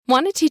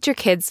Want to teach your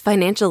kids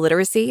financial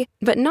literacy,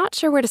 but not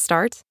sure where to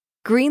start?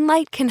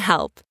 Greenlight can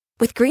help.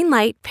 With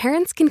Greenlight,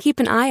 parents can keep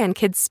an eye on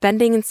kids'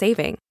 spending and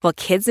saving, while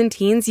kids and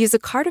teens use a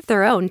card of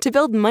their own to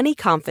build money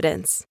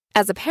confidence.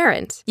 As a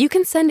parent, you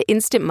can send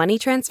instant money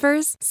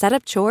transfers, set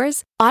up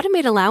chores,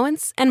 automate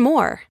allowance, and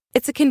more.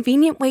 It's a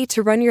convenient way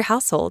to run your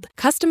household,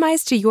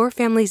 customized to your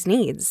family's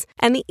needs,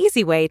 and the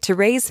easy way to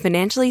raise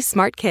financially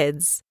smart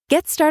kids.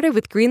 Get started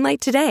with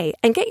Greenlight today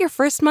and get your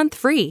first month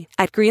free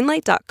at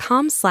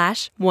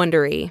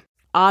greenlight.com/Wondery.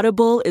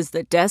 Audible is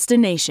the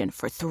destination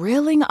for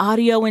thrilling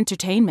audio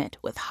entertainment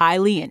with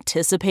highly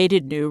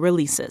anticipated new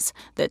releases.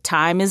 The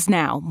time is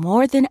now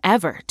more than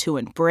ever to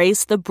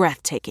embrace the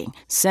breathtaking,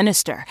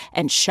 sinister,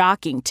 and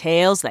shocking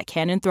tales that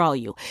can enthrall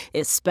you,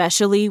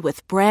 especially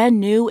with brand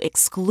new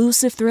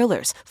exclusive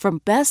thrillers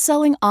from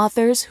best-selling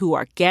authors who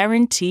are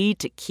guaranteed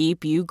to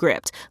keep you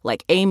gripped,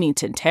 like Amy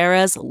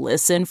Tintera's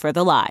Listen for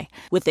the Lie.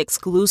 With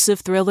exclusive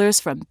thrillers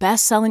from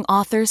best-selling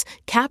authors,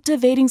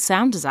 captivating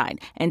sound design,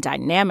 and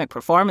dynamic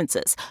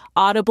performances,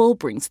 Audible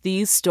brings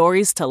these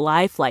stories to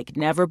life like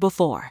never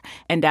before.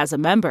 And as a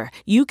member,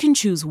 you can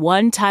choose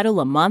one title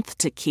a month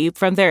to keep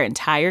from their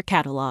entire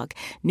catalog.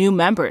 New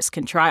members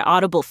can try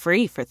Audible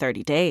free for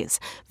 30 days.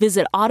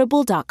 Visit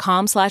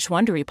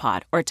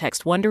audible.com/WonderyPod or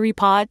text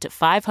WonderyPod to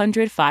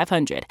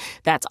 500-500.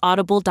 That's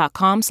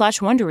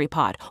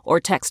audible.com/WonderyPod or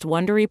text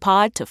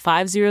WonderyPod to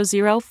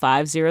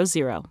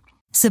 500-500.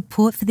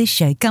 Support for this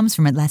show comes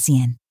from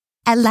Atlassian.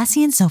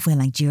 Atlassian software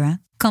like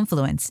Jira,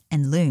 Confluence,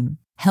 and Loom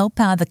help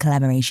power the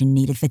collaboration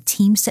needed for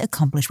teams to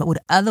accomplish what would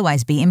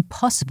otherwise be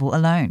impossible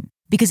alone.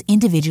 Because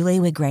individually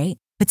we're great,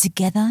 but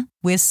together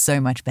we're so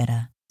much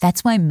better.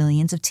 That's why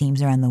millions of teams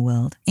around the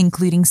world,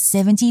 including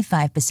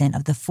 75%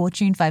 of the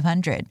Fortune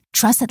 500,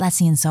 trust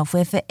Atlassian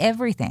software for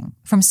everything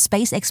from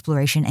space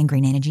exploration and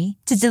green energy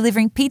to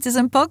delivering pizzas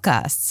and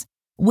podcasts.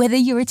 Whether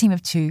you're a team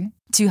of 2,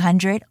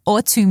 200,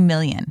 or 2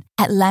 million,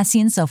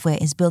 Atlassian software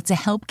is built to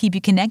help keep you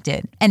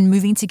connected and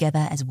moving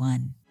together as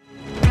one.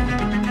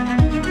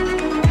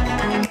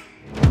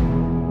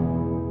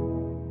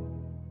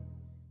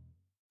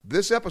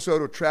 This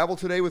episode of Travel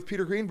Today with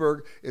Peter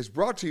Greenberg is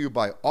brought to you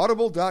by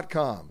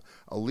Audible.com,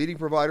 a leading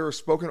provider of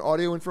spoken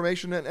audio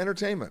information and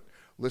entertainment.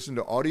 Listen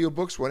to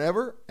audiobooks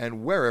whenever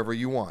and wherever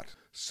you want.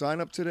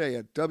 Sign up today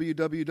at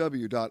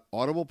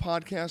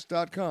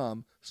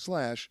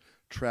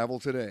www.audiblepodcast.com/travel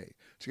today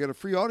to get a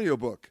free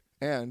audiobook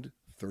and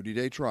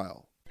 30-day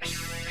trial.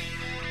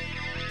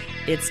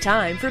 It's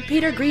time for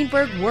Peter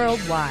Greenberg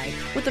Worldwide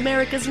with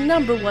America's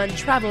 #1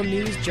 travel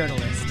news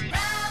journalist.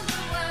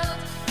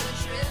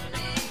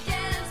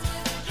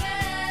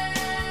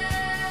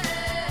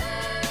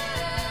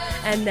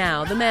 And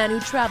now, the man who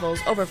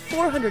travels over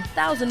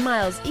 400,000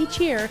 miles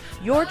each year,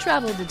 your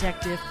travel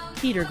detective,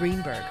 Peter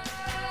Greenberg.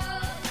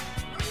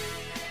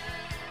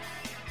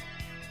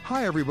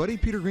 Hi, everybody.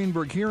 Peter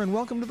Greenberg here, and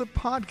welcome to the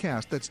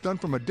podcast that's done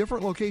from a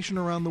different location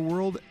around the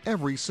world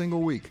every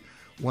single week.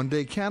 One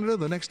day Canada,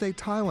 the next day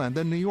Thailand,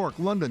 then New York,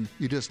 London.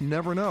 You just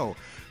never know.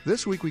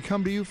 This week we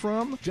come to you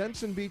from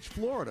Jensen Beach,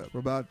 Florida. We're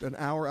about an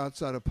hour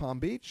outside of Palm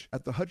Beach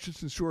at the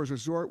Hutchinson Shores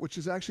Resort, which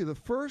is actually the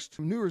first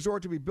new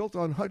resort to be built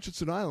on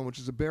Hutchinson Island, which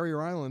is a barrier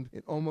island,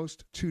 in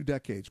almost 2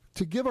 decades.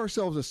 To give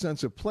ourselves a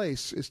sense of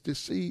place is to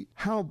see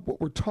how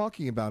what we're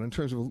talking about in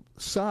terms of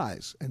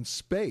size and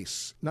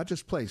space, not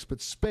just place,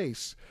 but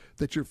space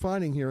that you're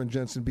finding here in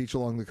Jensen Beach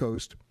along the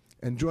coast.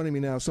 And joining me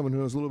now, someone who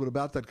knows a little bit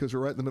about that because we're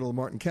right in the middle of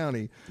Martin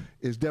County,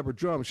 is Deborah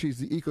Drum. She's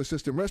the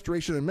Ecosystem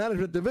Restoration and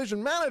Management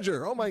Division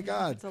Manager. Oh, my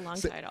God. It's a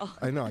long title.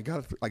 I know. I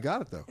got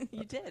it, though.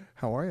 You did.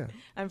 How are you?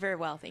 I'm very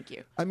well, thank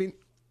you. I mean,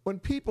 when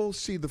people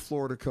see the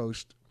Florida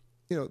coast,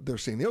 you know, they're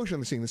seeing the ocean,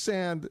 they're seeing the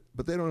sand,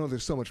 but they don't know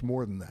there's so much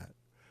more than that.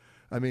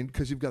 I mean,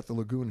 because you've got the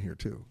lagoon here,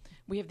 too.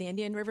 We have the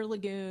Indian River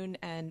Lagoon,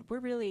 and we're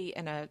really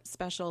in a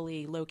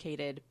specially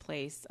located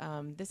place.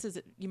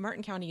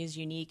 Martin County is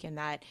unique in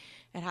that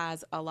it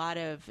has a lot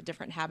of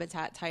different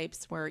habitat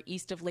types. We're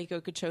east of Lake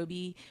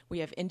Okeechobee. We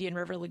have Indian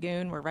River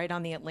Lagoon. We're right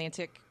on the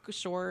Atlantic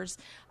shores.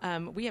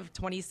 We have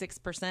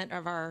 26%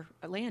 of our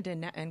land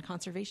in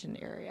conservation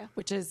area,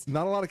 which is...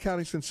 Not a lot of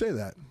counties can say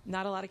that.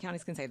 Not a lot of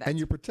counties can say that. And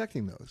you're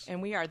protecting those. And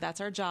we are.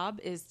 That's our job,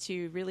 is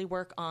to really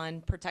work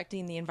on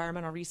protecting the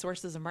environmental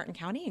resources of Martin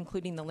County,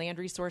 including the land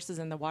resources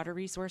and the water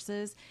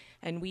resources.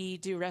 And we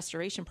do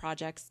restoration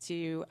projects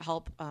to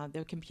help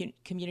the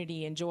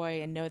community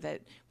enjoy and know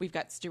that we've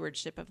got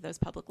stewardship of those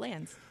public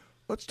lands.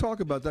 Let's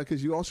talk about that,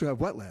 because you also have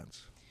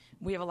wetlands.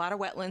 We have a lot of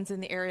wetlands in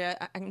the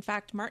area. In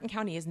fact, Martin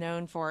County is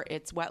known for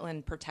its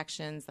wetland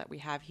protections that we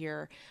have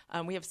here.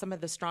 We have some of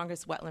the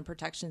strongest wetland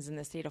protections in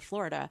the state of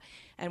Florida.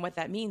 And what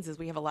that means is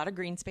we have a lot of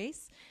green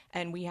space,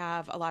 and we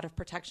have a lot of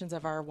protections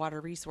of our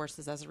water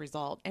resources as a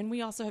result. And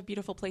we also have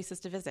beautiful places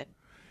to visit.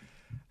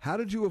 How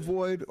did you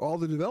avoid all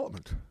the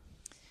development?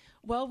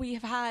 Well, we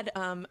have had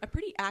a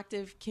pretty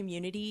active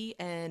community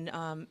and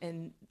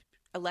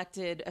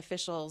elected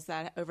officials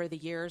that over the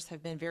years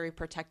have been very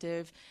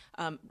protective,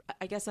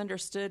 I guess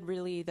understood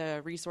really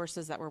the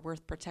resources that were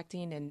worth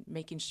protecting and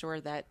making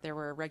sure that there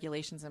were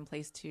regulations in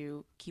place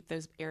to keep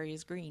those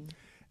areas green.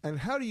 And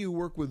how do you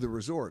work with the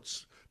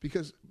resorts?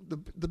 Because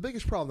the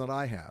biggest problem that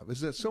I have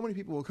is that so many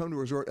people will come to a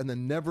resort and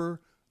then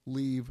never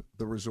leave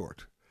the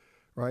resort,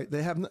 right?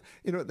 They have,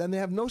 then they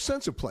have no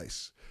sense of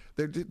place.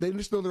 They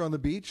just know they're on the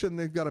beach and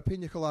they've got a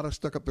pina colada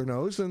stuck up their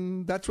nose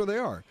and that's where they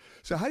are.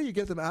 So how do you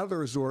get them out of the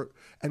resort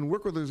and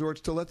work with the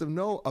resorts to let them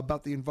know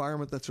about the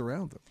environment that's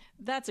around them?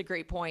 That's a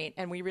great point,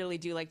 and we really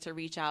do like to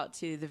reach out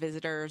to the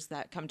visitors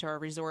that come to our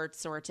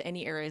resorts or to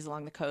any areas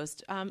along the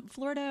coast.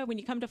 Florida, when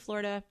you come to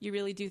Florida, you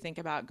really do think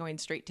about going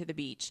straight to the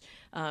beach.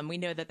 We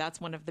know that that's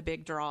one of the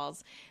big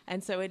draws,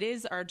 and so it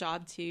is our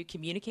job to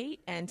communicate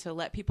and to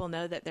let people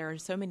know that there are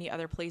so many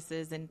other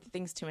places and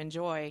things to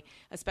enjoy,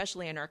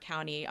 especially in our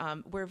county.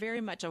 We're very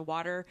much a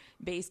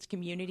water-based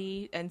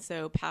community, and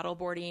so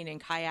paddleboarding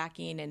and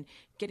kayaking and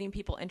getting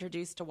people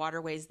introduced to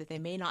waterways that they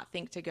may not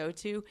think to go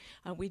to.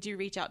 We do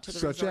reach out to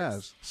the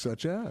resorts.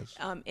 Such as?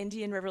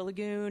 Indian River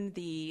Lagoon,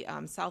 the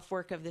South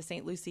Fork of the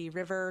St. Lucie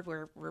River.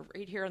 We're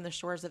right here on the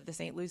shores of the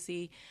St.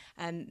 Lucie.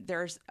 And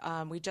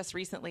we just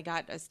recently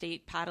got a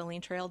state paddling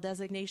trail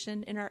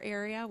designation in our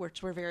area,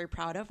 which we're very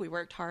proud of. We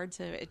worked hard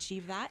to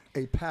achieve that.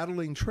 A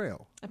paddling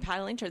trail? A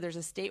paddling trail. There's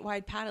a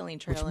statewide paddling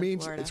trail in Florida. Which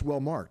means Florida. it's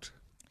well marked.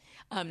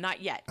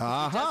 Not yet.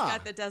 Aha. We just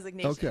got the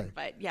designation. Okay.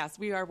 But yes,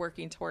 we are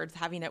working towards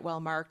having it well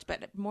marked,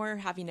 but more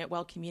having it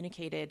well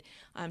communicated,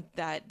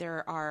 that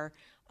there are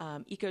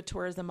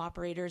ecotourism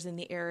operators in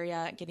the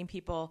area. Getting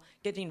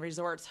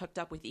resorts hooked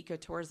up with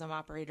ecotourism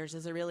operators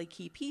is a really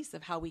key piece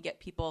of how we get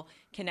people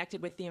connected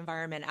with the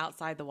environment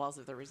outside the walls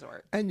of the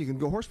resort. And you can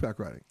go horseback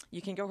riding.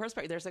 You can go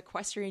horseback. There's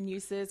equestrian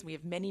uses. We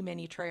have many,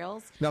 many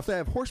trails. Now, if they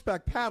have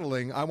horseback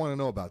paddling, I want to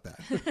know about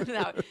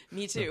that.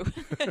 Me too.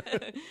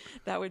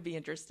 That would be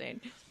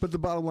interesting. But the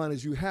bottom line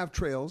is you have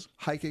trails,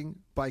 hiking,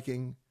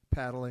 biking,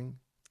 paddling.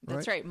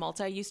 That's right.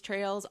 Multi-use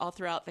trails all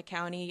throughout the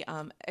county.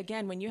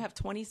 Again, when you have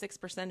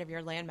 26% of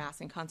your land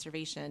mass in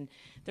conservation,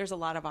 there's a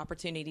lot of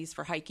opportunities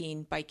for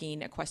hiking,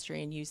 biking,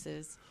 equestrian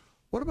uses.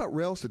 What about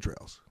rails to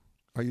trails?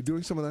 Are you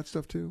doing some of that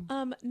stuff too?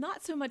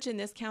 Not so much in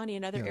this county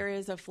and other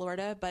areas of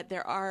Florida, but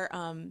there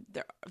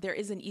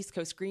is an East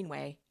Coast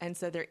Greenway, and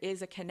so there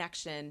is a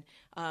connection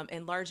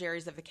in large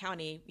areas of the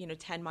county,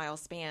 10-mile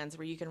spans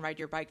where you can ride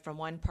your bike from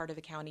one part of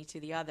the county to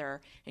the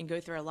other and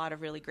go through a lot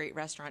of really great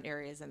restaurant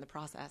areas in the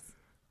process.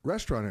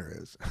 Restaurant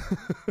areas.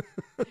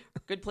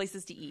 Good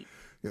places to eat.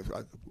 Yeah,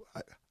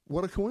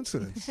 what a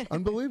coincidence.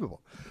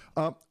 Unbelievable.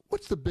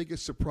 What's the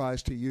biggest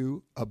surprise to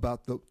you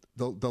about the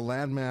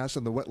landmass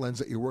and the wetlands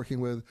that you're working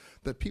with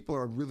that people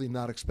are really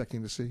not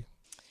expecting to see?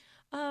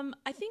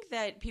 I think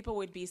that people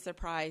would be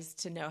surprised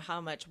to know how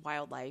much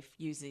wildlife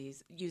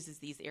uses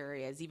these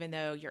areas, even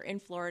though you're in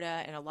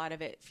Florida and a lot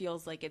of it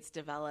feels like it's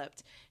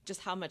developed,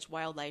 just how much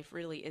wildlife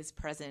really is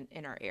present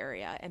in our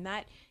area. And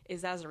that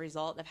is as a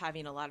result of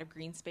having a lot of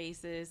green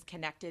spaces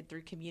connected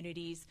through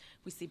communities.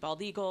 We see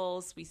bald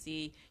eagles,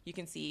 you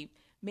can see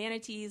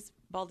manatees,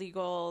 bald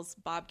eagles,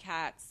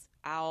 bobcats,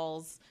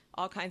 owls,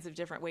 all kinds of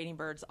different wading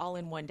birds all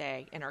in one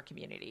day in our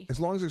community. As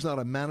long as there's not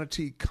a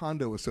manatee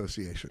condo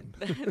association.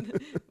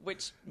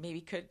 Which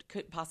maybe could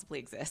possibly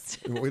exist.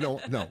 We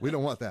don't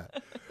want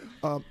that.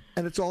 And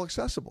it's all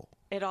accessible.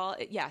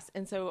 Yes.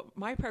 And so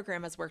my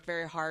program has worked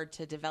very hard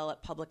to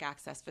develop public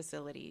access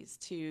facilities,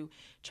 to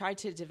try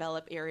to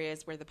develop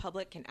areas where the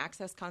public can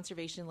access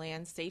conservation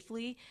land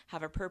safely,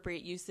 have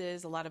appropriate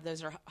uses. A lot of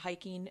those are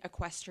hiking,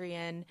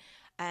 equestrian,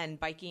 and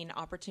biking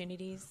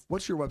opportunities.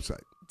 What's your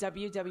website?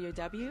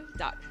 www.martin.fl.us.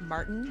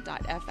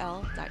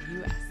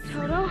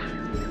 Toto,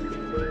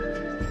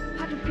 I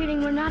have a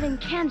feeling we're not in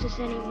Kansas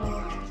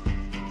anymore.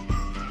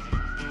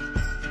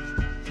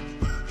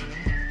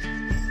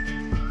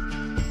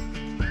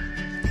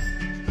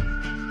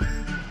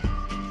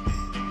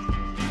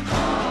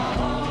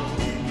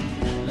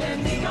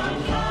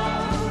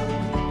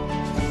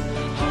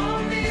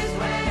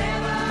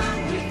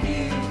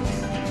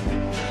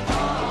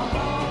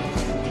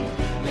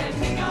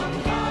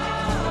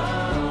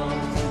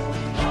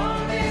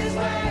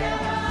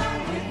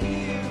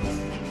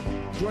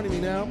 Joining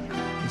me now,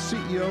 the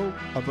CEO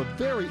of a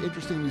very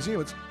interesting museum.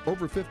 It's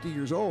over 50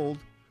 years old,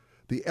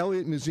 the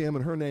Elliott Museum,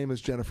 and her name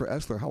is Jennifer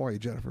Essler. How are you,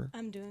 Jennifer?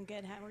 I'm doing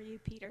good. How are you,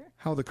 Peter?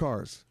 How are the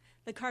cars?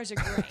 The cars are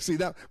great. See,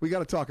 that we got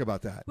to talk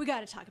about that. We got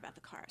to talk about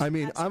the cars. I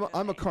mean, I'm a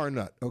Absolutely. car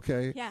nut,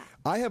 okay? Yeah.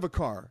 I have a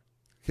car,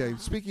 okay?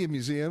 Speaking of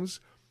museums,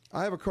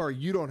 I have a car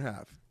you don't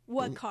have.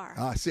 What car?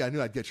 See, I knew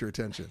I'd get your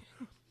attention.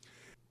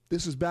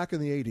 This is back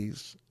in the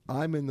 80s.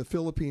 I'm in the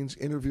Philippines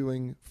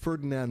interviewing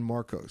Ferdinand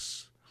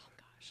Marcos.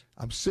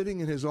 I'm sitting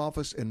in his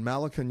office in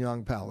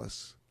Malacañang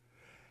Palace,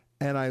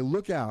 and I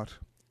look out,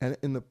 and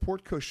in the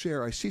porte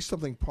cochere, I see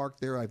something parked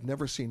there I've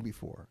never seen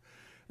before.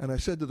 And I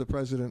said to the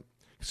president,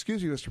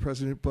 "Excuse me, Mr.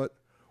 President, but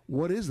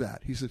what is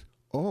that?" He said,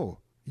 "Oh,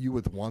 you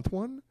would want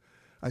one?"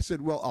 I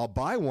said, "Well, I'll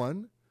buy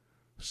one."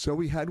 So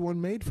he had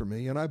one made for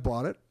me, and I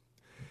bought it.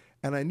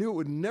 And I knew it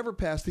would never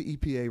pass the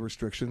EPA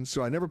restrictions,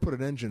 so I never put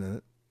an engine in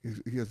it,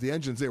 because the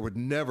engines there would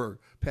never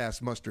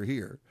pass muster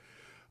here.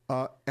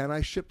 And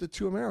I shipped it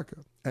to America.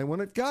 And when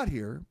it got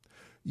here,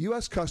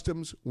 U.S.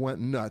 Customs went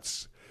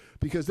nuts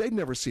because they'd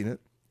never seen it.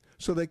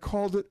 So they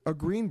called it a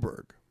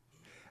Greenberg.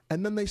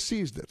 and then they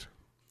seized it.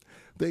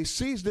 They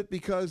seized it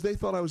because they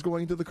thought I was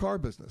going into the car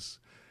business,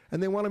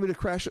 and they wanted me to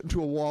crash it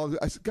into a wall.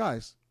 I said,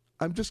 guys,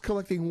 I'm just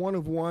collecting one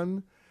of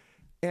one,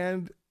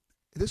 and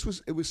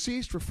it was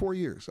seized for 4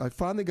 years. I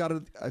finally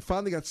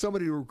got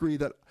somebody to agree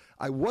that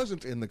I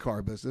wasn't in the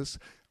car business.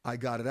 I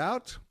got it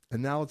out,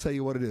 and now I'll tell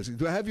you what it is.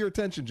 Do I have your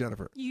attention,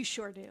 Jennifer? You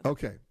sure do.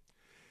 Okay.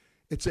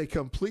 It's a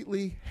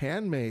completely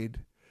handmade,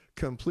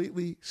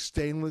 completely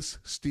stainless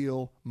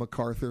steel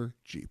MacArthur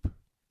Jeep.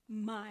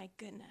 My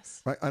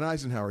goodness. Right, an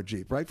Eisenhower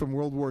Jeep, right, from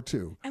World War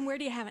II. And where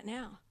do you have it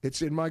now?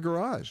 It's in my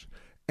garage.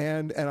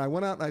 And I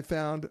went out and I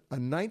found a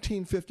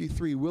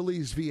 1953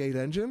 Willys V8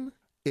 engine.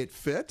 It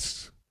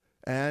fits,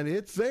 and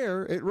it's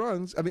there. It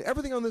runs. I mean,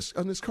 everything on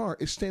this car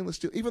is stainless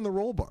steel, even the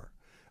roll bar.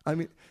 I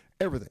mean,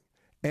 everything.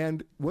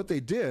 And what they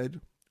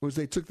did was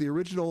they took the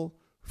original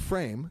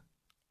frame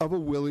of a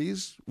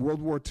Willys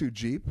World War II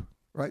Jeep,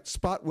 right,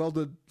 spot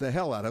welded the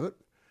hell out of it,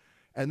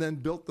 and then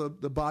built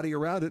the body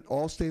around it,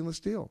 all stainless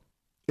steel.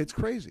 It's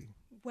crazy.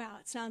 Wow,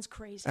 it sounds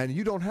crazy. And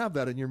you don't have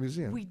that in your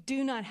museum. We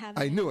do not have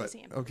that I in knew the it.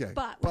 museum. Okay.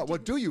 But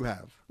what do you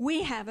have?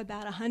 We have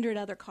about 100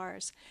 other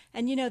cars.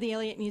 And you know, the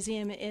Elliott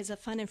Museum is a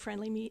fun and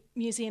friendly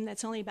museum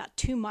that's only about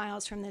 2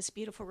 miles from this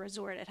beautiful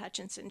resort at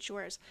Hutchinson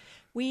Shores.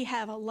 We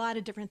have a lot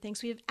of different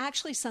things. We have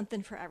actually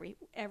something for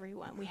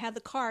everyone. We have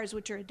the cars,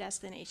 which are a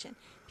destination.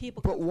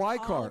 People. But why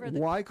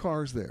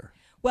cars there?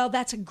 Well,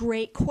 that's a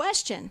great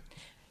question.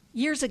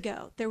 Years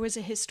ago, there was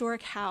a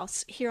historic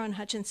house here on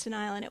Hutchinson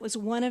Island. It was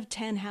one of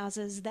 10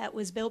 houses that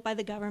was built by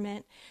the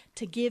government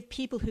to give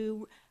people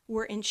who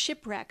were in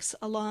shipwrecks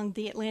along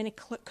the Atlantic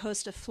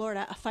coast of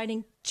Florida a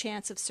fighting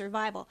chance of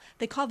survival.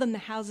 They called them the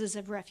Houses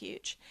of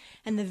Refuge.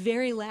 And the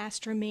very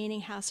last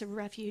remaining house of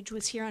refuge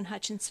was here on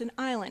Hutchinson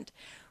Island.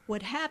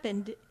 What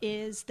happened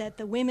is that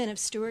the women of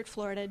Stuart,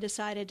 Florida,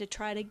 decided to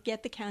try to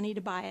get the county to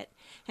buy it.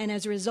 And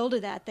as a result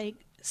of that, they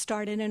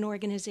started an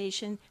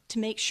organization to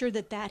make sure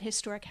that that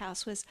historic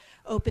house was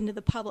open to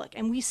the public.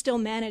 And we still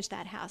manage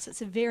that house.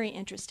 It's a very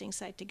interesting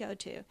site to go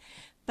to.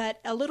 But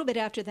a little bit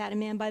after that, a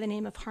man by the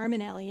name of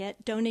Harmon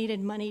Elliott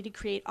donated money to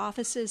create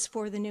offices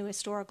for the new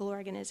historical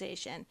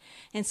organization.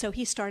 And so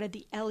he started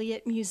the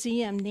Elliott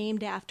Museum,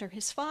 named after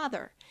his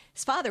father.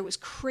 His father was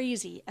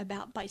crazy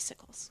about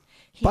bicycles.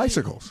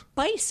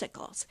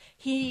 Bicycles.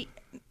 He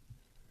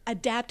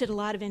adapted a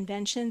lot of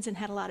inventions and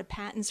had a lot of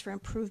patents for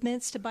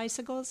improvements to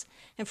bicycles.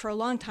 And for a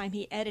long time,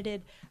 he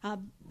edited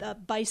the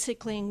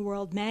Bicycling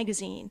World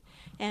magazine.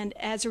 And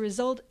as a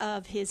result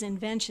of his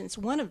inventions,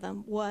 one of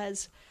them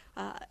was,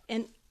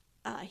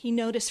 he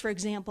noticed, for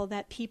example,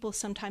 that people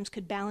sometimes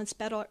could balance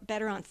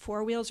better on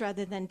 4 wheels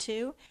rather than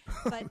 2.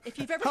 But if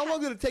you've ever How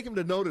long did it take him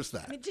to notice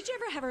that? I mean, did you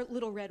ever have a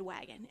little red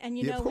wagon? And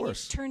Yeah, of when you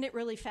course. turned it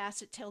really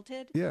fast, it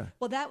tilted? Yeah.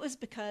 Well, that was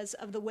because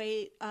of the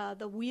way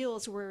the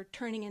wheels were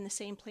turning in the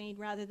same plane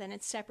rather than in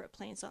separate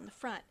planes on the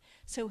front.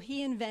 So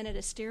he invented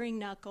a steering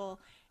knuckle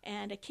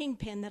and a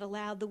kingpin that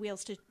allowed the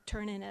wheels to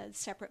turn in a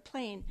separate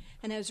plane.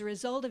 And as a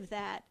result of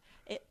that,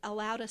 it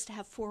allowed us to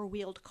have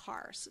 4-wheeled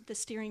cars, the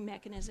steering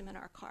mechanism in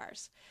our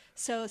cars.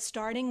 So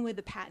starting with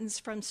the patents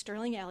from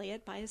Sterling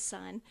Elliott by his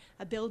son,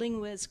 a building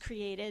was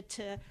created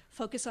to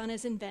focus on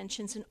his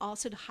inventions and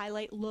also to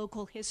highlight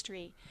local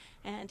history.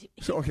 And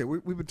So, okay,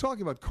 we've been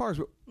talking about cars,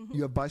 but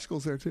you have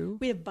bicycles there too?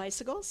 we have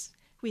bicycles,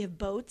 we have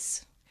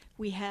boats,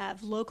 we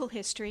have local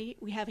history,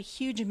 we have a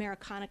huge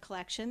Americana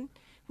collection,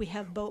 we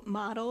have boat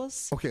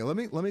models. Okay, let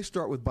me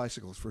start with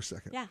bicycles for a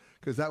second. Yeah.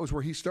 Because that was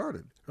where he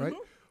started, right?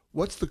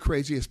 What's the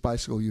craziest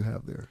bicycle you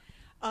have there?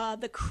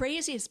 The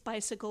craziest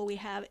bicycle we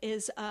have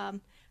is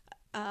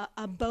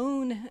a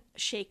bone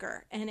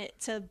shaker, and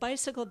it's a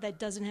bicycle that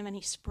doesn't have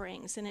any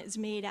springs, and it's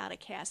made out of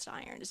cast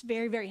iron. It's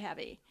very, very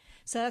heavy.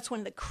 So that's one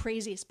of the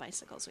craziest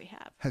bicycles we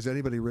have. Has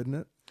anybody ridden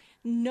it?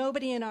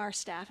 Nobody in our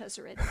staff has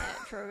ridden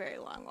it for a very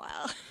long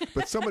while.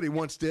 But somebody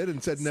once did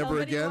and said never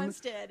Somebody again?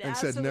 once did, and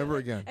said never absolutely.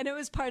 again. And it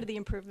was part of the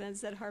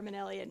improvements that Harmon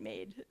Elliott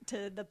made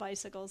to the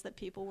bicycles that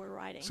people were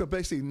riding. So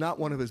basically not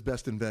one of his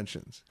best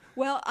inventions.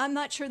 Well, I'm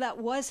not sure that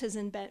was his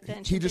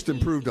invention. He just but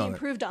improved on it. He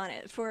improved on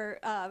it for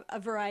a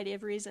variety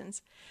of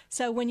reasons.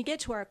 So when you get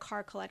to our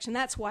car collection,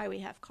 that's why we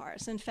have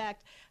cars. In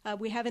fact,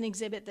 we have an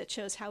exhibit that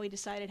shows how we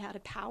decided how to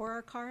power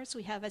our cars.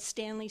 We have a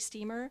Stanley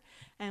steamer,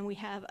 and we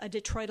have a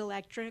Detroit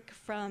Electric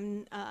from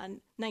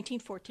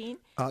 1914.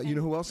 You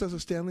know who else has a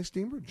Stanley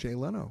steamer? Jay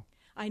Leno.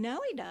 I know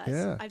he does.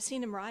 Yeah. I've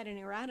seen him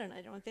riding around on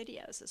it on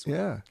videos as well.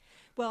 Yeah.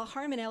 Well,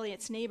 Harmon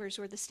Elliott's neighbors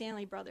were the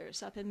Stanley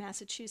brothers up in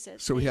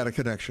Massachusetts. So he had a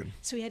connection.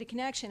 So he had a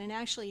connection, and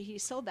actually he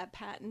sold that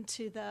patent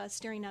to the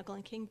steering knuckle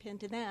and kingpin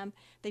to them.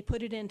 They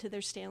put it into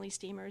their Stanley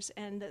steamers,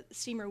 and the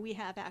steamer we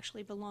have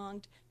actually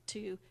belonged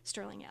to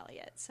Sterling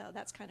Elliott. So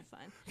that's kind of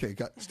fun. Okay,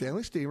 got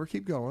Stanley steamer.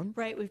 Keep going.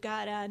 Right, we've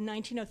got a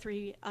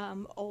 1903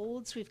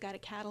 Olds. We've got a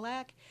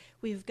Cadillac.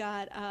 We've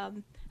got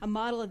a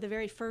model of the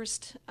very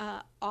first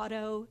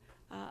auto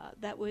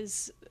that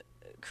was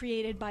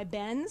created by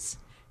Benz.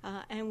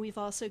 And we've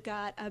also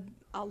got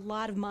a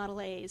lot of Model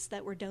A's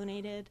that were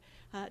donated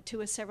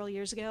to us several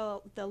years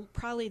ago,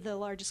 probably the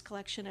largest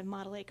collection of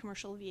Model A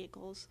commercial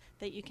vehicles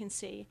that you can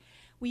see.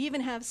 We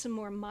even have some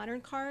more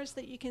modern cars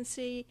that you can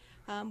see.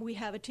 We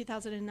have a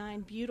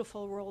 2009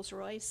 beautiful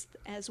Rolls-Royce,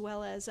 as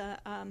well as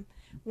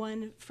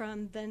one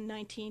from the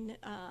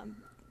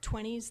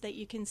 1920s that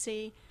you can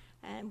see.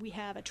 And we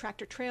have a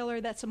tractor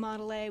trailer that's a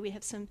Model A. We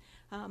have some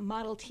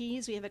Model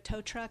Ts. We have a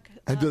tow truck.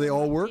 And do they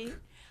all Model work? T.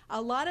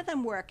 A lot of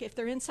them work. If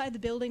they're inside the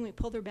building, we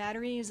pull their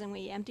batteries and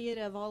we empty it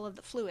of all of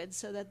the fluids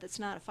so that it's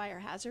not a fire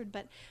hazard.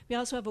 But we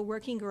also have a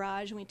working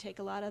garage, and we take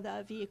a lot of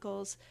the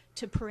vehicles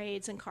to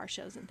parades and car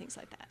shows and things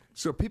like that.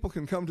 So people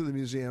can come to the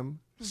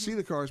museum, see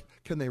the cars.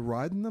 Can they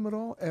ride in them at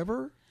all,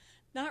 ever?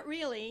 Not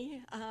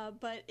really,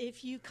 but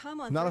if you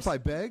come on... Not if I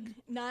beg?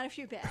 Not if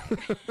you beg.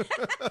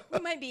 We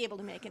might be able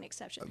to make an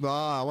exception.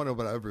 I want to know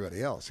about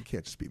everybody else. It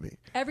can't just be me.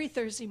 Every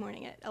Thursday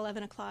morning at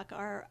 11 o'clock,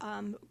 our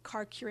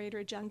car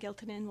curator, John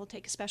Giltonen, will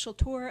take a special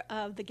tour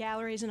of the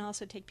galleries and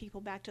also take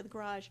people back to the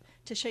garage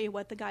to show you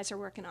what the guys are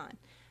working on.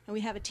 And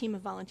we have a team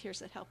of volunteers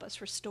that help us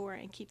restore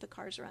and keep the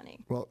cars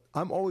running. Well,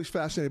 I'm always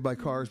fascinated by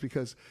cars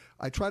because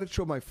I try to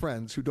show my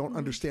friends who don't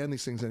understand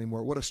these things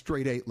anymore what a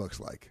straight 8 looks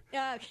like.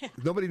 Yeah.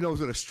 Nobody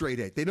knows what a straight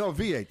 8. They know a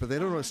V8, but they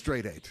don't know a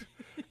straight 8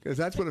 because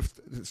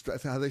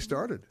that's how they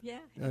started. Yeah,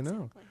 I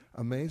know. exactly.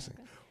 Amazing.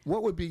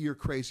 What would be your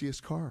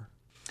craziest car?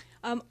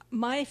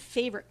 My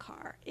favorite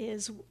car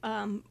is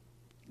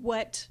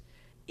what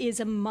is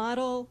a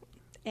Model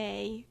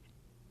A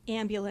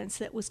ambulance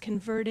that was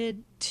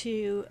converted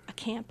to a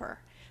camper.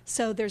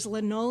 So there's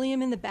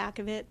linoleum in the back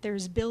of it,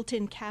 there's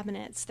built-in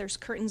cabinets, there's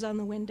curtains on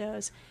the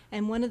windows,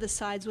 and one of the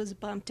sides was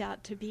bumped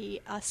out to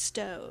be a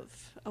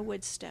stove, a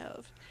wood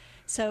stove.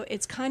 So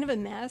it's kind of a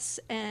mess,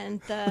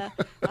 and the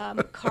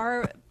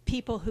car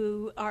people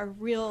who are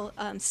real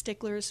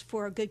sticklers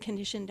for a good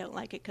condition don't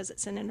like it because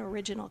it's in an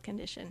original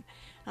condition.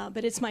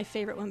 But it's my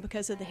favorite one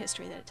because of the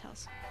history that it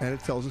tells. And it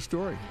tells a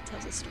story. It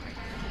tells a story.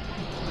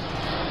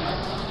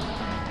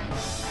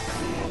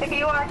 If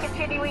you are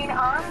continuing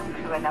on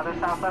to another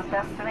Southwest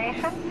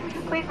destination,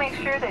 please make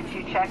sure that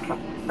you check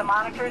the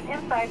monitors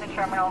inside the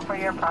terminal for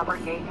your proper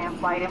gate and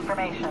flight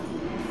information.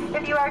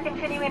 If you are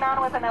continuing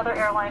on with another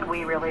airline,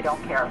 we really don't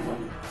care. I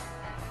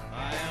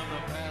am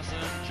the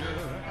passenger.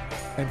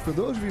 And for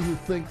those of you who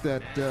think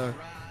that the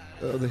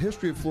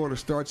history of Florida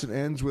starts and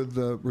ends with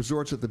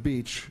resorts at the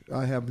beach,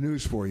 I have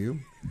news for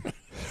you.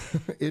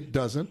 It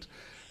doesn't.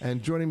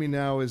 And joining me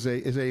now is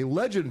a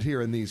legend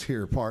here in these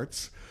here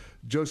parts,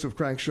 Joseph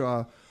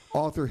Crankshaw,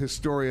 author,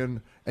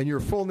 historian, and your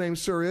full name,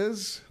 sir,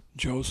 is?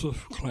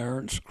 Joseph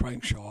Clarence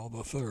Crankshaw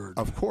III.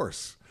 Of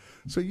course.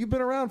 So you've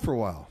been around for a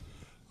while.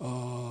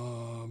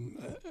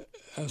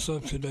 As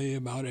of today,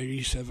 about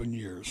 87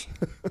 years.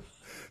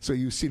 So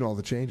you've seen all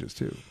the changes,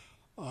 too.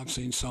 I've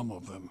seen some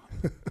of them.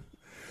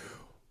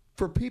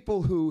 For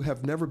people who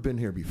have never been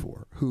here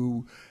before,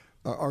 who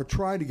are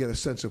trying to get a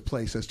sense of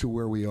place as to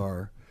where we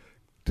are,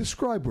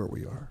 describe where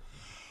we are.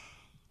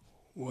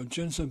 Well,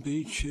 Jensen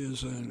Beach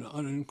is an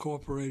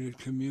unincorporated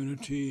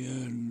community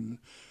in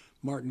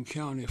Martin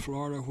County,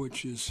 Florida,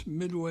 which is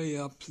midway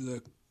up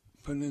the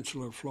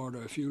peninsula of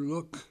Florida. If you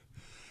look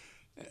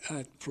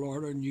at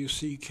Florida and you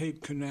see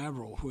Cape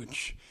Canaveral,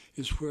 which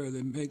is where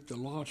they make the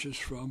launches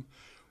from,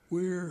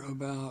 we're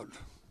about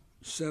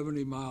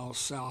 70 miles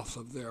south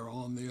of there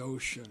on the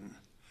ocean.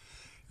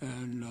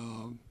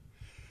 And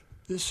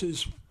this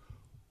is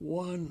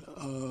one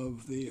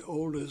of the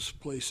oldest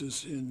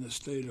places in the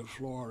state of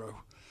Florida.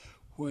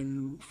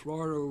 When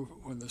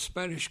the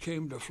Spanish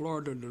came to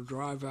Florida to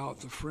drive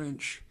out the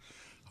French,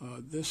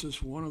 this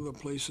is one of the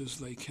places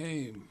they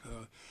came.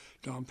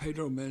 Don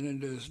Pedro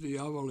Menendez de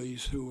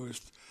Aviles, who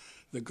was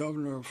the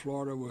governor of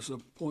Florida, was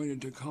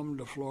appointed to come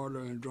to Florida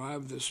and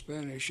drive the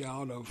Spanish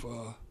out of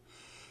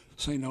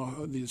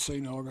the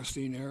St.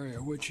 Augustine area,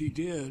 which he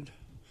did,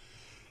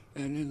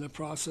 and in the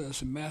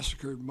process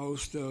massacred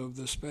most of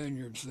the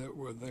Spaniards that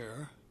were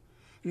there.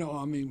 No,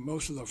 I mean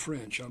most of the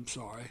French, I'm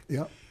sorry.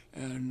 Yeah.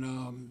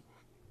 And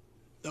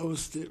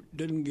those that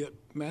didn't get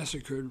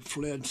massacred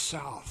fled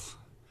south,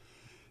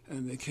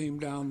 and they came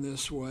down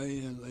this way,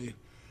 and they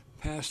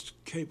passed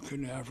Cape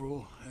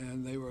Canaveral,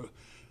 and they were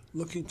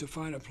looking to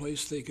find a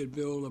place they could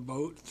build a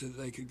boat that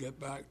they could get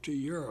back to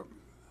Europe.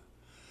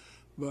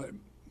 But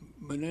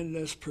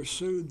Menendez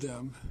pursued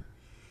them,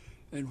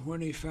 and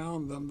when he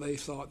found them, they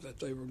thought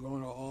that they were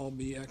going to all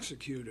be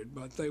executed,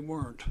 but they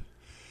weren't,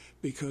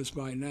 because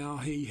by now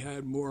he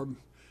had more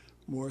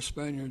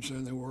Spaniards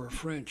than there were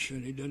French,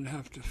 and he didn't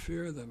have to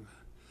fear them.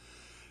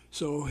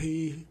 So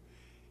he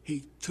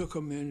took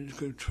them into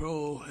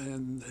control,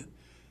 and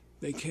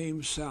they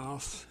came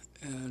south,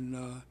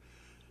 and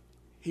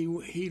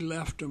he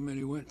left them, and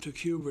he went to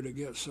Cuba to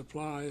get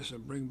supplies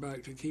and bring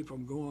back to keep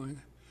them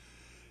going.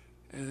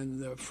 And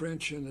the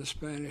French and the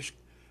Spanish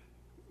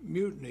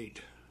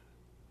mutinied,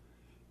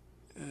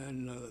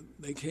 and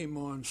they came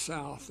on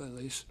south, and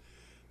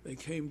they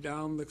came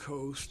down the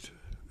coast,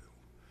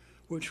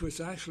 which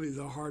was actually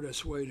the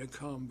hardest way to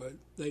come, but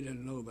they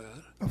didn't know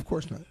that. Of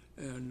course not.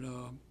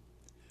 And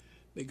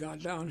they got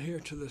down here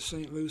to the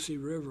St. Lucie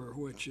River,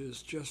 which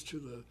is just to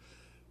the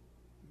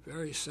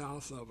very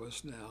south of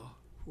us now,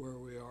 where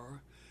we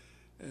are.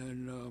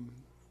 And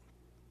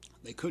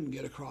they couldn't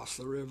get across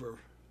the river.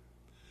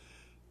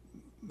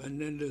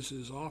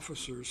 Menendez's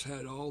officers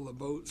had all the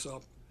boats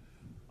up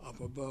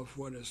above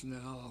what is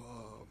now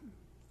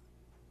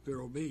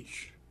Vero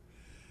Beach,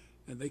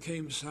 and they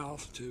came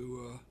south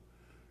to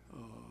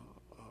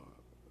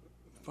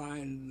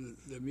find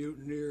the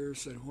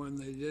mutineers, and when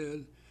they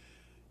did,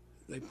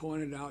 they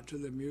pointed out to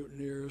the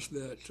mutineers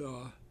that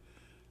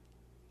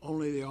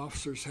only the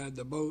officers had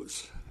the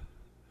boats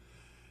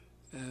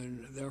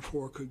and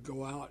therefore could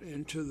go out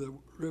into the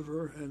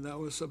river, and that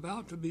was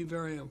about to be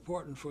very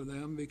important for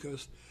them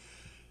because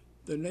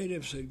the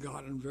natives had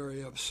gotten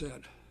very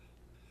upset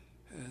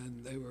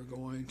and they were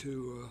going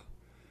to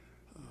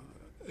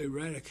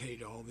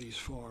eradicate all these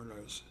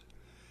foreigners.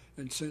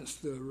 And since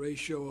the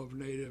ratio of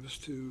natives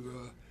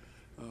to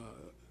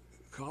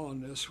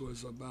colonists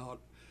was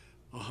about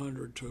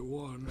 100 to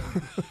 1.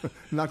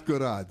 Not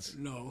good odds.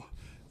 No.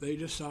 They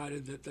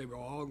decided that they were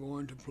all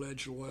going to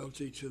pledge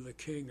loyalty to the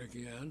king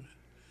again,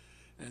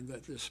 and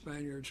that the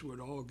Spaniards would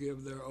all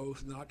give their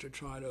oath not to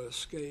try to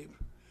escape.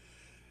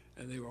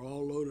 And they were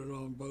all loaded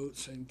on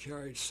boats and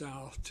carried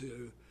south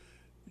to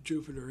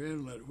Jupiter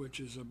Inlet, which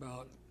is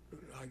about,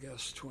 I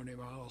guess, 20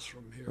 miles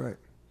from here. Right.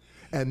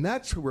 And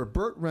that's where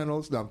Burt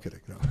Reynolds, no, I'm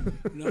kidding,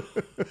 no.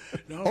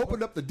 No.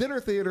 Opened up the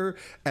dinner theater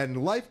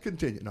and life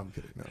continued. No, I'm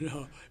kidding,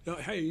 No,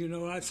 hey, you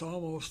know, that's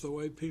almost the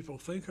way people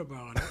think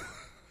about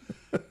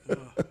it.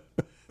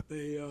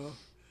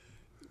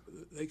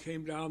 They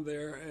came down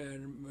there,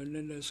 and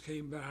Menendez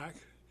came back,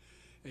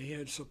 and he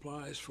had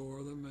supplies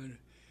for them, and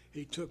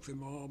he took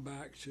them all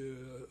back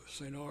to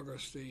St.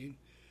 Augustine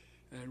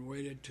and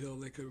waited till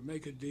they could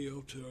make a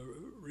deal to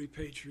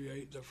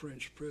repatriate the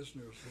French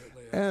prisoners that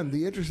they had. And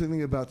the interesting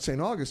thing about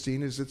St.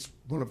 Augustine is it's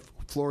one of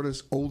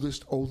Florida's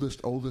oldest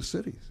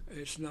cities.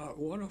 It's not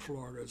one of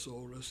Florida's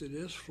oldest. It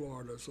is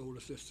Florida's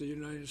oldest. It's the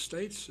United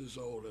States'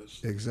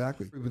 oldest.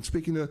 Exactly. We've been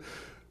speaking to,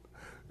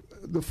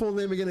 the full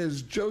name again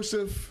is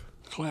Joseph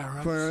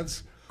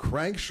Clarence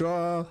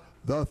Crankshaw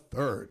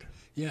III.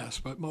 Yes,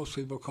 but most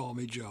people call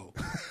me Joe.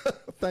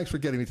 Thanks for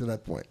getting me to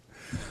that point.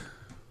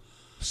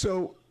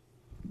 So,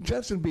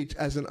 Jensen Beach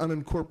as an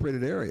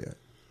unincorporated area,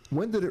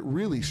 when did it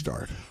really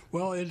start?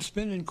 Well, it's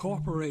been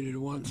incorporated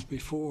once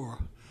before.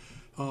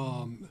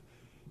 It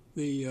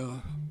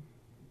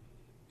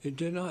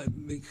did not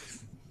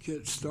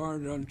get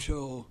started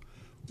until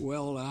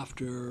well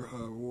after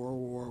World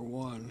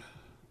War I.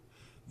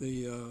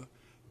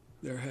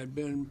 There had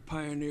been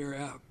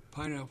pioneer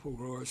pineapple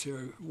growers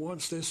here.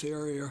 Once this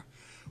area,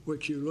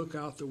 which you look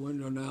out the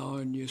window now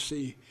and you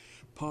see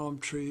palm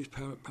trees,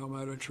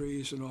 palmetto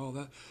trees and all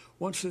that,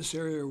 once this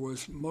area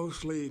was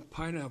mostly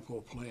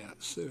pineapple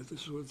plants.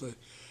 This was the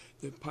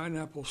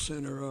pineapple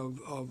center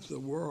of the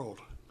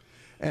world.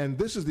 And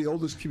this is the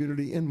oldest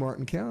community in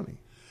Martin County.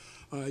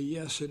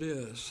 Yes, it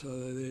is.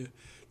 The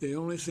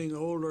only thing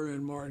older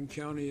in Martin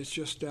County is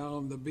just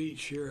down the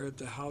beach here at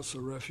the House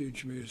of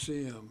Refuge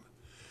Museum.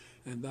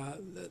 And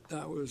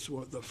that was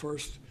what the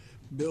first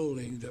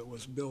building that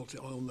was built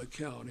on the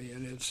county,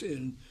 and it's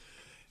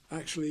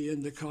actually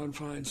in the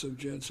confines of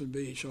Jensen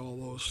Beach,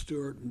 although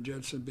Stewart and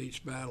Jensen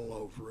Beach battle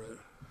over it.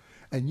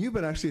 And you've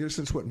been actually here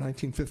since, what,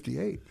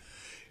 1958?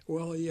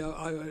 Well,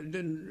 yeah,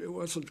 it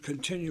wasn't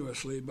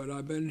continuously, but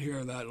I've been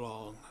here that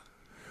long.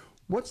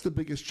 What's the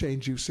biggest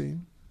change you've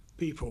seen?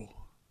 People.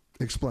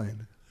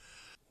 Explain.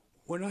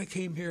 When I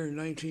came here in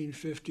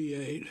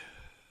 1958,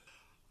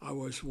 I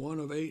was one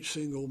of 8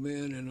 single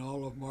men in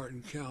all of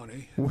Martin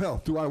County.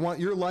 Well, do I want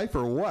your life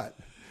or what?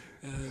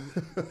 And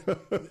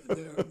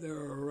there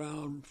are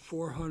around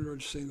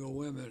 400 single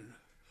women.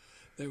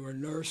 They were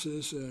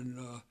nurses and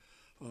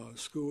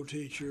school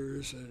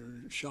teachers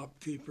and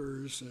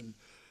shopkeepers and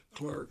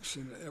clerks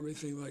and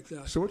everything like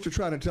that. So what you're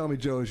trying to tell me,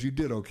 Joe, is you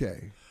did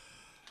okay?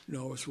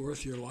 No, it's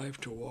worth your life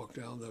to walk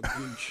down the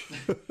beach.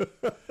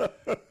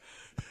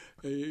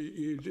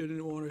 You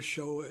didn't want to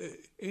show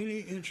any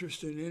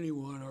interest in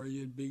anyone or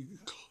you'd be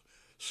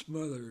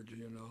smothered,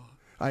 you know.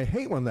 I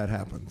hate when that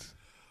happens.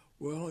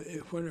 Well,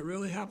 when it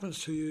really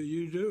happens to you,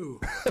 you do.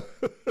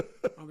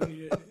 I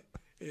mean,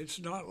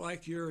 it's not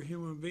like you're a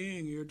human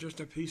being. You're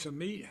just a piece of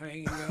meat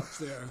hanging up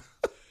there.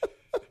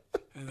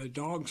 And the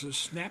dogs are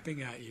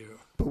snapping at you.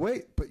 But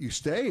wait, but you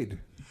stayed.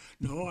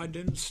 No, I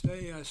didn't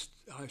stay. I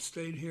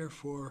stayed here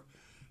for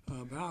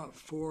about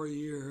 4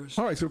 years.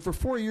 All right, so for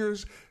 4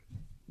 years,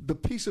 the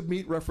piece of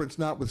meat reference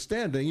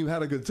notwithstanding, you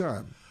had a good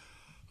time.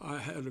 I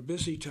had a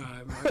busy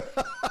time.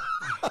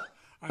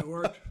 I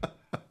worked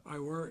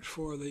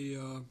for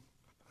the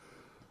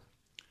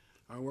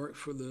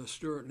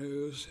Stewart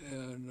News,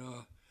 and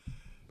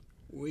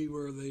we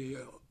were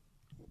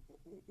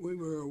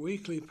a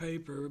weekly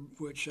paper,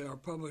 which our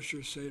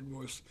publisher said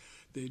was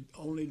the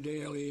only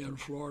daily in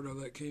Florida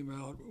that came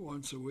out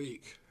once a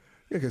week.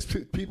 Yeah, because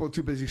people are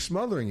too busy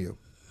smothering you.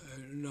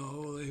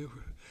 No, they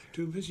were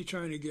too busy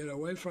trying to get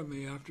away from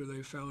me after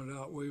they found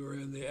out we were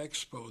in the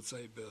expose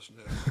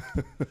business.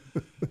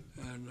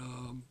 And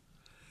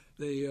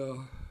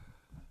the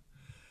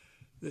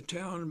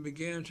town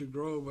began to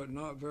grow, but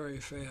not very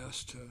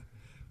fast.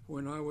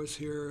 When I was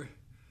here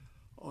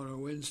on a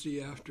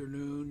Wednesday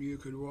afternoon, you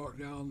could walk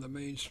down the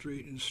main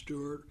street in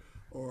Stewart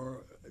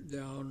or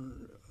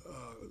down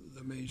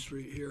the main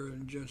street here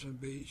in Jensen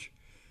Beach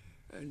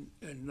and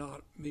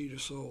not meet a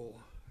soul.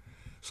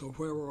 So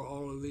where were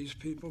all of these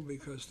people?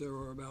 Because there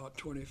were about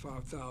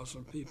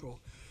 25,000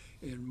 people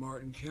in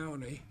Martin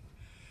County.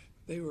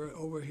 They were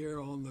over here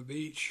on the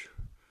beach,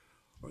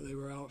 or they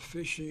were out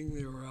fishing,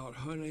 they were out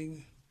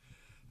hunting.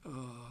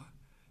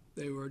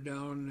 They were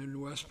down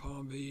in West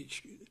Palm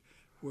Beach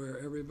where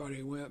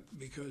everybody went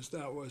because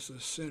that was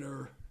the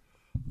center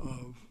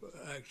of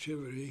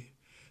activity.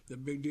 The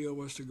big deal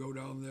was to go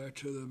down there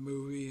to the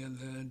movie and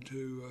then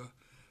to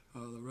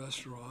the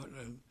restaurant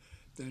and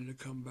then to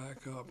come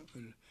back up.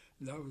 And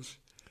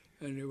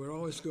they would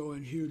always go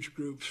in huge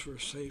groups for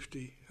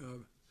safety.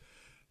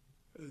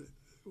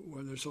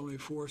 When there's only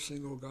 4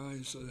 single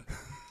guys,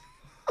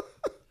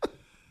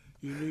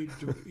 you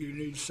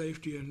need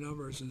safety in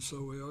numbers, and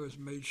so we always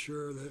made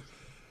sure that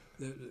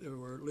there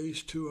were at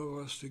least 2 of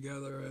us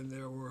together, and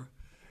there were.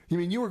 You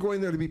mean you were going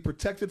there to be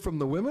protected from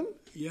the women?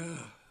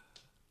 Yeah.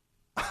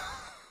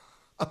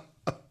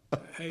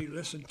 Hey,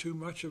 listen, too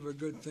much of a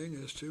good thing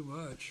is too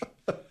much,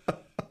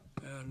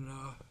 and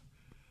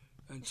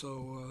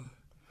so.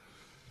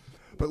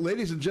 But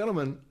ladies and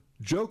gentlemen,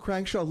 Joe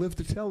Crankshaw lived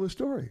to tell the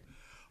story.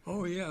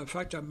 Oh yeah, in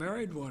fact, I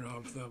married one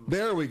of them.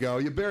 There we go.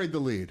 You buried the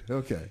lead.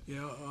 Okay.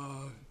 Yeah,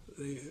 I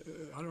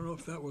don't know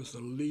if that was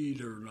the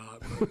lead or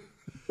not,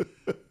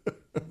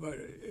 but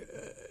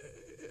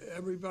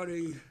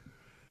everybody,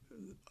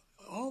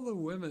 all the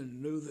women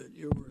knew that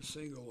you were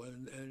single,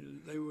 and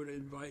they would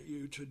invite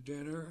you to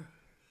dinner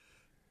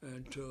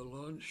and to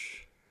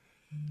lunch.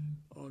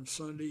 On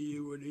Sunday,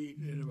 you would eat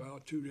in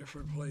about 2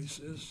 different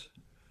places,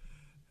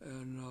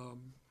 and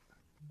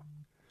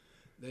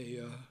they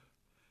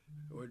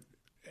would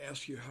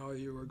ask you how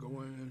you were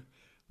going.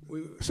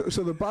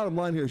 So the bottom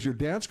line here is your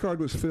dance card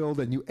was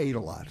filled and you ate a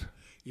lot.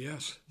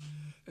 Yes,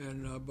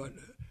 and but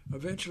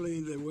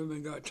eventually the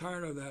women got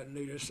tired of that and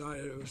they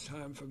decided it was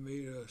time for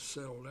me to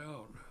settle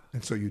down.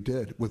 And so you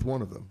did, with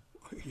one of them.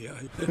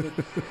 Yeah.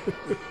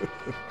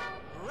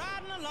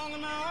 Riding along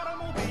in my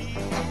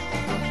automobile,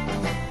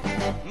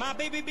 my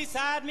baby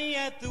beside me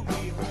at the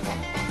wheel,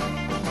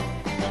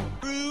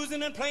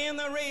 cruising and playing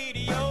the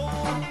radio,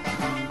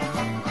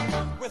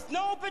 with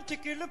no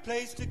particular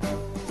place to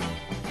go.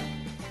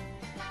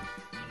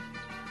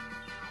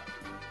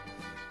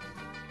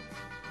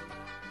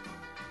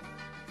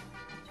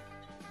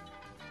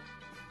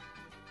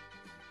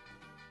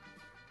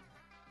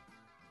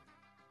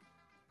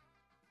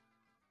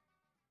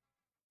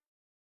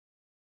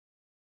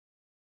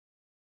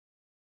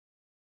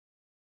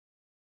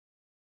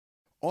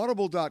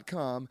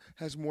 Audible.com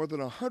has more than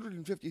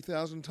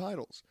 150,000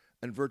 titles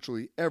and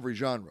virtually every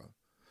genre.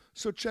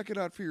 So check it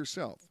out for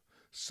yourself.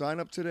 Sign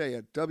up today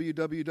at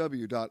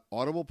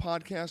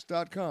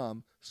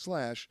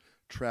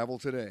www.audiblepodcast.com/travel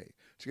today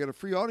to get a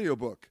free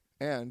audiobook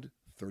and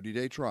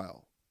 30-day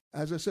trial.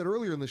 As I said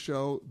earlier in the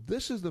show,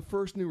 this is the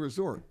first new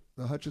resort,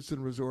 the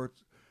Hutchinson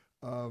Resort,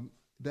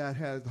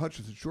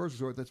 Hutchinson Shores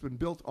Resort, that's been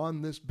built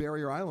on this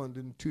barrier island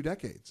in 2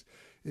 decades.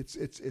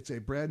 It's a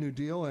brand new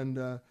deal,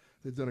 and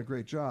they've done a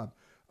great job.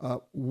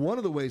 One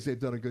of the ways they've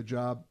done a good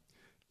job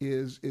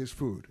is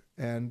food.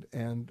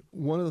 And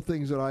one of the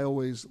things that I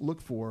always look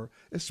for,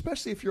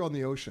 especially if you're on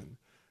the ocean,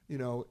 you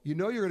know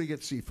you're going to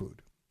get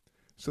seafood.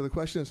 So the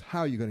question is, how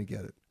are you going to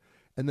get it?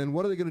 And then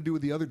what are they going to do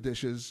with the other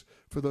dishes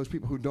for those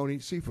people who don't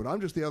eat seafood? I'm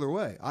just the other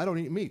way. I don't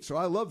eat meat, so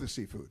I love the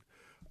seafood.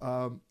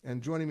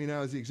 And joining me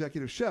now is the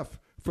executive chef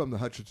from the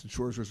Hutchinson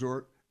Shores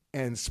Resort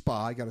and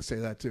Spa. I got to say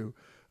that too.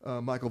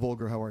 Michael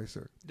Volger, how are you,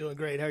 sir? Doing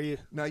great. How are you?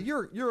 Now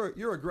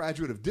you're a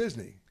graduate of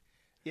Disney.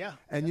 Yeah.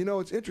 And you know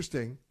it's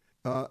interesting.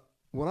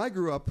 When I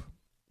grew up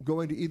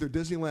going to either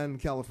Disneyland in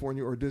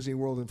California or Disney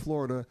World in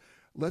Florida,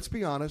 let's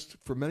be honest,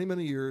 for many,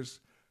 many years,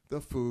 the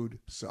food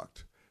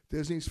sucked.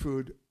 Disney's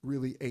food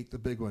really ate the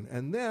big one.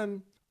 And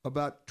then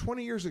about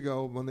 20 years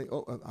ago, when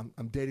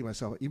I'm dating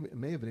myself, it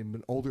may have even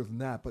been older than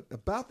that, but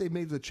they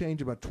made the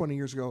change about 20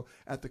 years ago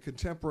at the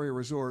Contemporary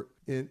Resort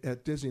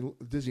at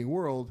Disney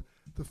World,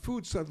 the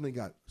food suddenly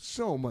got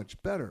so much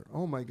better.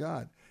 Oh, my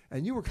God.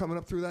 And you were coming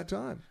up through that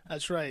time.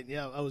 That's right.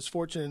 Yeah, I was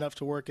fortunate enough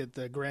to work at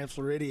the Grand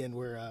Floridian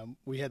where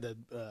we had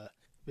the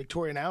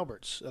Victoria and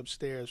Albert's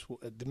upstairs.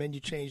 The menu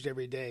changed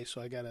every day,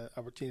 so I got an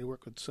opportunity to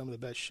work with some of the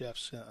best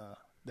chefs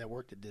that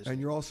worked at Disney.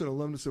 And you're also an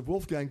alumnus of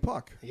Wolfgang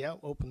Puck. Yeah,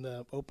 opened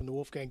the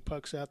Wolfgang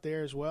Pucks out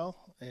there as well,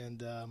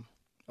 and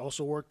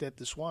also worked at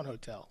the Swan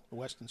Hotel, the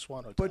Westin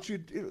Swan Hotel. But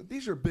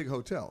these are big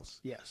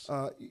hotels. Yes.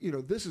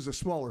 This is a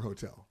smaller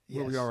hotel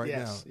where we are right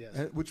now,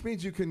 yes. Which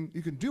means you can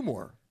do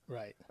more.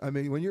 Right. I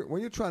mean, when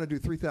you're trying to do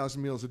 3,000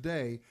 meals a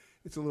day,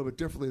 it's a little bit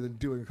differently than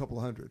doing a couple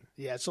of hundred.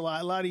 Yeah, it's a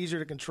lot easier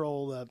to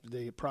control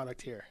the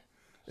product here.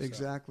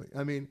 Exactly. So.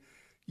 I mean,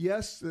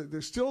 yes,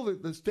 there's still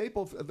the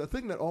staple. The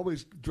thing that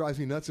always drives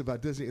me nuts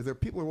about Disney is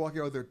people are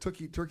walking out with their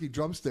turkey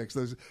drumsticks.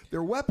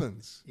 They're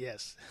weapons.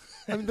 Yes.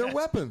 I mean, they're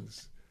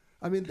weapons.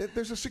 I mean,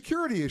 there's a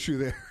security issue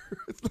there.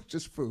 It's not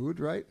just food,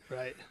 right?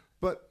 Right.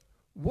 But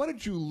What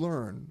did you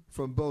learn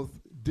from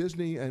both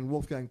Disney and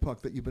Wolfgang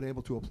Puck that you've been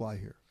able to apply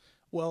here?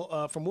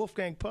 Well, from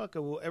Wolfgang Puck,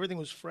 everything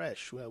was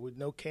fresh. With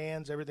no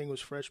cans, everything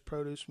was fresh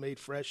produce, made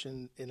fresh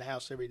in the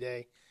house every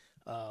day.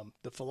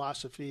 The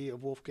philosophy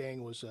of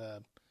Wolfgang was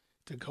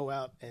to go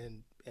out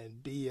and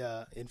be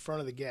in front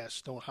of the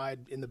guests. Don't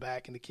hide in the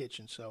back in the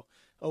kitchen. So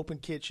open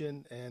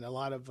kitchen and a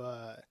lot of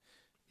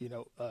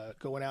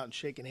going out and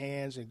shaking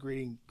hands and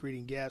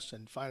greeting guests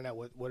and finding out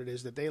what it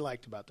is that they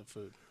liked about the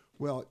food.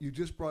 Well, you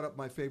just brought up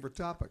my favorite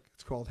topic.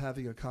 It's called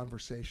having a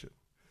conversation.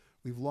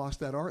 We've lost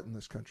that art in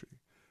this country.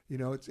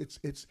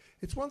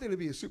 It's one thing to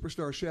be a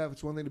superstar chef.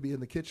 It's one thing to be in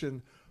the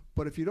kitchen.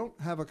 But if you don't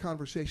have a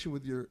conversation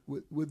with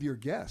your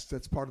guests,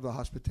 that's part of the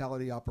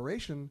hospitality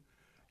operation,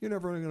 you're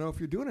never going to know if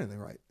you're doing anything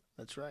right.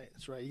 That's right.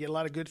 You get a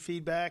lot of good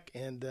feedback,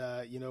 and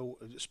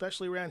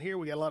especially around here,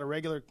 we got a lot of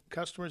regular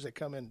customers that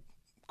come in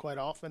quite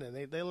often, and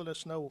they let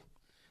us know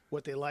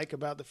what they like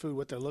about the food,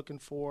 what they're looking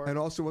for, and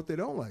also what they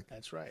don't like.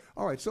 That's right.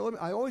 All right. So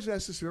I always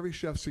ask this of every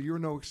chef, so you're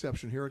no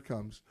exception. Here it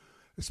comes.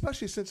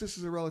 Especially since this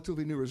is a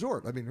relatively new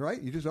resort. I mean,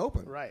 right? You just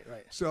opened. Right.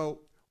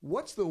 So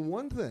what's the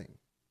one thing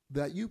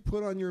that you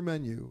put on your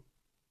menu,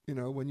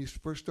 when you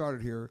first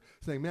started here,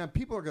 saying, man,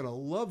 people are going to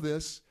love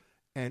this,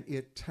 and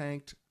it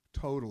tanked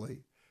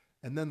totally?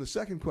 And then the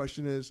second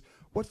question is,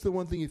 what's the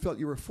one thing you felt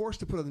you were forced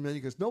to put on the menu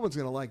because no one's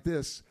going to like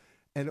this,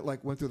 and it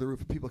went through the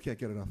roof and people can't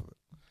get enough of it?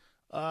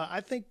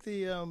 I think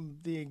the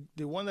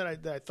one that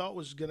I thought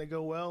was going to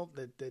go well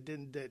that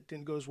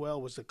didn't go as well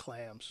was the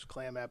clam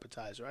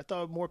appetizer. I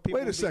thought more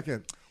people. Wait a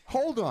second,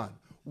 hold on.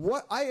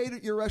 What I ate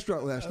at your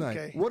restaurant last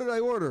night? What did I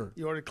order?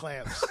 You ordered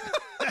clams.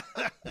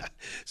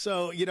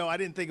 So I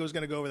didn't think it was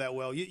going to go over that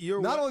well.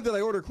 Not only did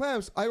I order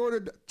clams, I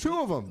ordered 2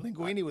 of them.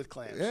 Linguine with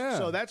clams. Yeah.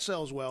 So that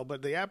sells well,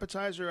 but the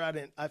appetizer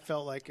I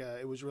felt like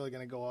it was really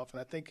going to go off,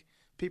 and I think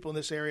people in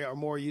this area are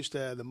more used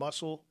to the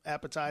mussel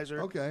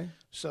appetizer. Okay.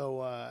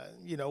 So,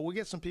 we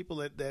get some people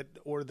that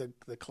order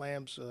the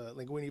clams,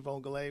 linguine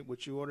vongole,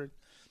 which you ordered,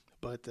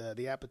 but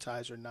the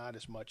appetizer not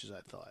as much as I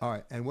thought. All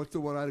right. And what's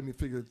the one item you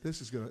figured this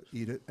is going to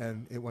eat it,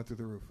 and it went through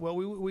the roof? Well,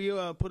 we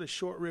put a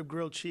short rib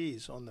grilled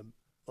cheese on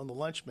the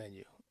lunch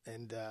menu,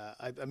 and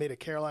I made a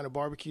Carolina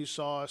barbecue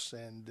sauce,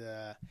 and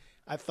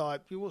I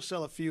thought we will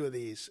sell a few of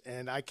these,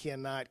 and I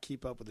cannot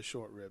keep up with the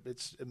short rib.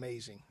 It's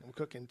amazing. I'm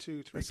cooking 2-3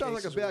 cases. It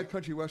sounds like a bad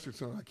country western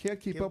song. I can't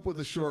keep up with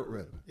the short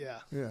rib. Yeah.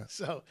 Yeah.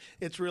 So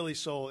it's really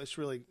sold. It's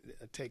really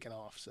taken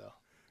off. So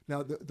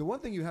now the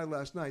one thing you had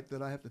last night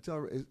that I have to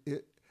tell is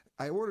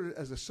I ordered it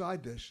as a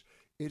side dish.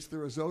 It's the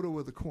risotto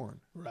with the corn.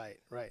 Right.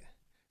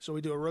 So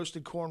we do a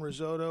roasted corn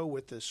risotto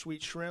with the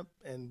sweet shrimp,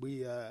 and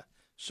we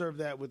serve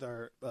that with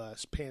our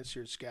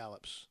pan-seared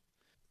scallops.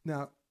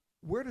 Now,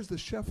 where does the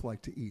chef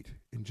like to eat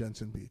in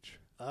Jensen Beach?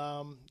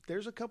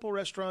 There's a couple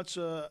restaurants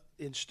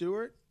in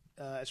Stewart.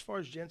 As far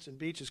as Jensen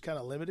Beach, it's kind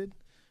of limited.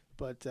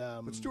 But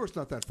Stewart's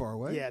not that far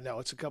away. Yeah, no,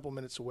 it's a couple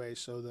minutes away.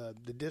 So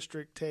the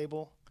District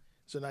Table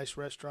is a nice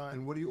restaurant.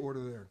 And what do you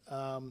order there?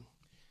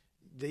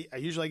 I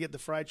usually get the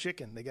fried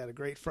chicken. They got a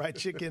great fried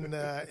chicken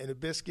and a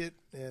biscuit,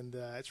 and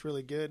it's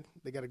really good.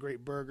 They got a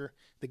great burger.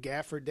 The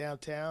Gafford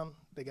downtown,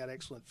 they got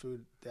excellent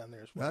food down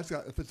there as well.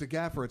 If it's a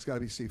Gaffer, it's got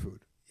to be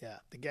seafood. Yeah,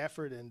 the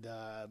Gafford, and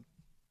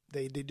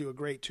they do a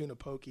great tuna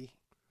poke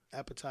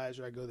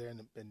appetizer. I go there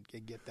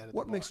and get that.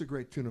 What makes a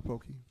great tuna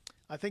poke?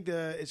 I think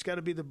it's got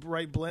to be the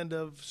right blend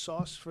of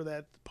sauce for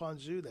that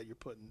ponzu that you're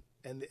putting,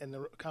 and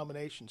the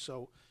combination.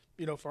 So,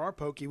 for our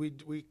poke,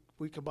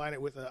 we combine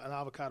it with an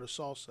avocado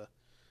salsa,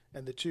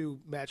 and the two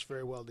match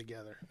very well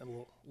together.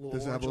 And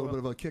Does it have a little bit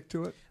of a kick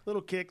to it?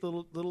 Little kick,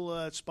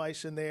 little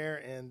spice in there,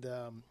 and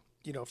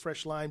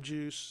fresh lime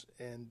juice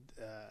and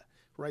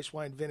rice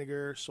wine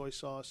vinegar, soy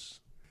sauce.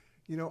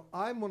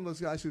 I'm one of those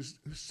guys who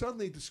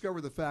suddenly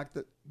discovered the fact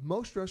that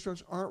most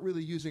restaurants aren't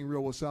really using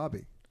real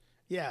wasabi.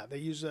 Yeah, they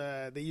use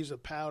a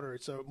powder.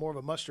 It's more of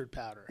a mustard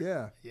powder.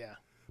 Yeah.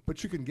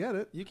 But you can get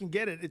it. You can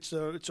get it. It's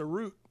a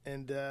root,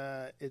 and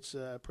it's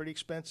pretty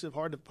expensive.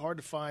 Hard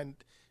to find.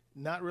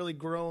 Not really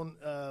grown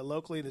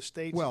locally in the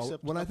States. Well,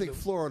 when I think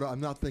Florida,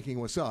 I'm not thinking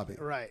wasabi.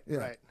 Right. Yeah.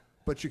 Right.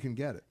 But you can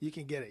get it. You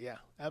can get it. Yeah,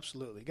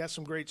 absolutely. Got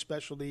some great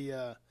specialty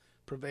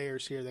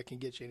purveyors here that can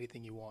get you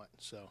anything you want.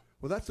 So.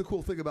 Well, that's the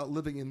cool thing about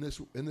living in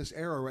this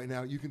era right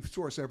now. You can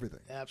source everything.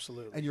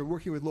 Absolutely. And you're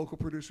working with local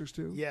producers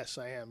too? Yes,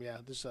 I am. Yeah,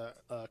 there's a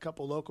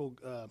couple local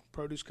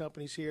produce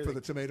companies here. For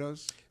the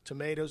tomatoes?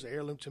 Tomatoes,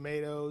 heirloom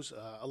tomatoes,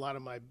 a lot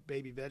of my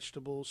baby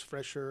vegetables,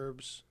 fresh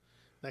herbs,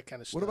 that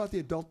kind of stuff. What about the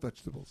adult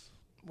vegetables?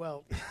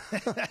 Well,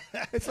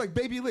 it's like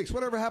baby leeks.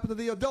 Whatever happened to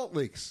the adult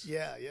leeks?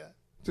 Yeah.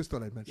 Just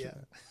thought I'd mention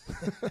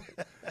that.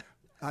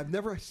 I've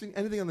never seen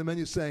anything on the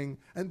menu saying,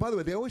 and by the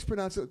way, they always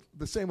pronounce it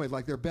the same way,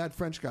 like they're bad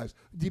French guys,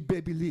 the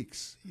baby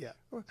leeks. Yeah.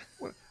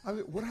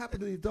 What happened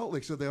to the adult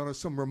leeks? Are they on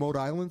some remote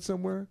island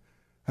somewhere?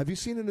 Have you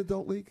seen an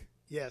adult leek?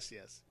 Yes.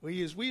 We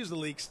use the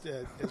leeks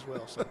as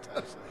well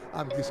sometimes.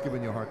 I'm just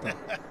giving you a hard time.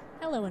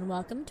 Hello and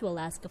welcome to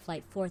Alaska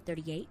Flight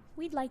 438.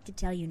 We'd like to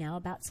tell you now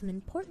about some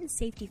important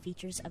safety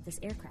features of this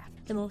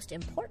aircraft. The most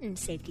important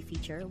safety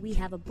feature we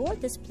have aboard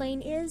this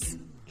plane is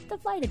the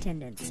flight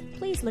attendants.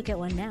 Please look at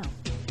one now.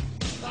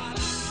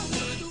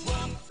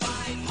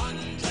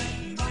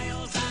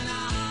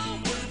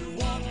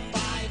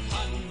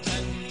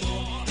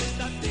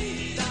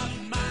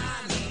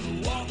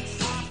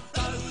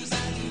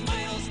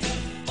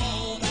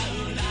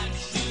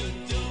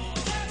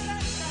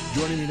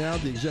 Joining me now,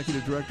 the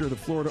Executive Director of the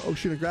Florida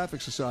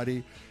Oceanographic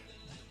Society.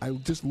 I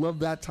just love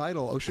that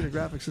title,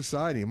 Oceanographic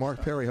Society.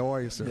 Mark Perry, how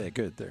are you, sir? Yeah,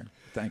 good there.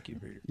 Thank you,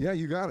 Peter. Yeah,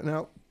 you got it.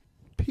 Now,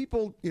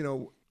 people,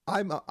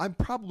 I'm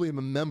probably a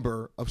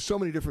member of so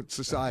many different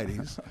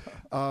societies.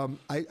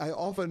 I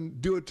often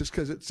do it just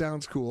because it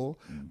sounds cool,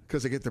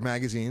 because I get their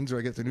magazines or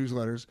I get their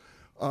newsletters.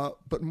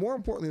 But more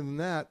importantly than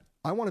that,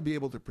 I want to be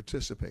able to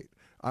participate.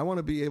 I want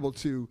to be able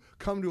to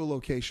come to a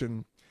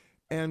location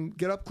and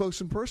get up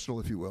close and personal,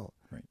 if you will.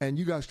 Right. And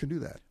you guys can do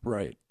that.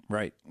 Right,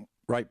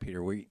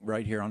 Peter. We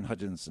right here on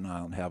Hutchinson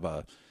Island have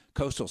a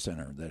coastal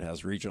center that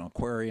has regional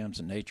aquariums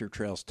and nature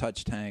trails,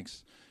 touch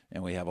tanks,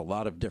 and we have a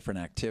lot of different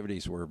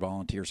activities where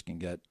volunteers can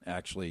get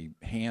actually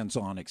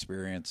hands-on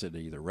experience at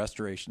either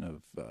restoration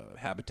of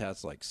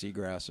habitats like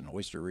seagrass and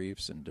oyster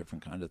reefs and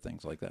different kind of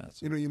things like that.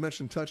 So, you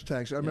mentioned touch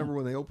tanks. I remember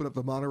when they opened up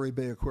the Monterey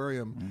Bay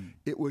Aquarium,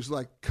 it was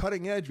like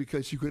cutting edge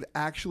because you could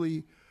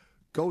actually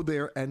go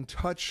there and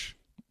touch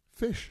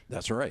fish.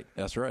 That's right.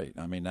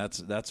 I mean,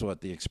 that's what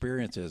the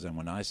experience is. And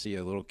when I see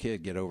a little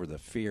kid get over the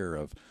fear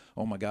of,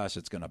 oh my gosh,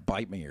 it's going to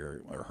bite me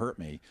or hurt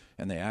me,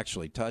 and they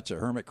actually touch a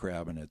hermit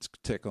crab and it's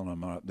tickling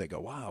them up, they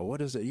go, wow, what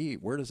does it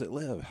eat? Where does it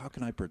live? How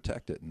can I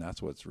protect it? And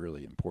that's what's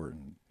really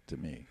important to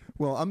me.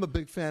 Well, I'm a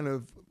big fan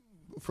of,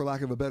 for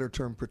lack of a better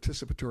term,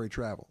 participatory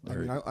travel.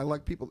 I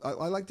like people.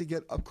 I like to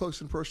get up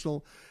close and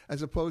personal,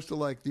 as opposed to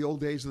like the old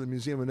days of the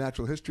Museum of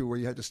Natural History, where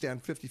you had to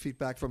stand 50 feet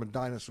back from a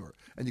dinosaur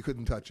and you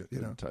couldn't touch it.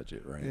 Couldn't touch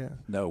it, right? Yeah.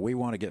 No, we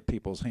want to get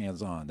people's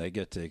hands on. They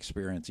get to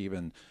experience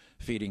even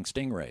feeding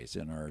stingrays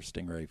in our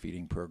stingray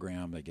feeding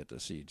program. They get to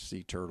see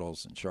sea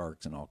turtles and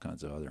sharks and all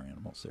kinds of other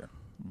animals there.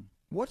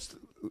 What's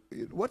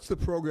the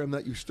program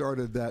that you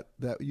started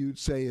that you'd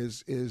say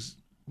is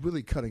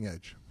really cutting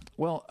edge?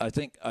 Well, I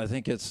think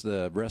it's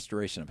the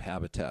restoration of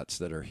habitats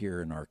that are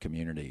here in our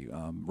community.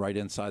 Right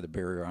inside the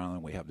barrier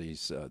island, we have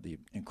these the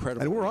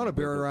incredible. And we're on a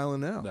barrier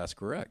island now. That's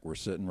correct. We're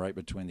sitting right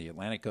between the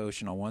Atlantic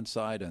Ocean on one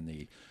side and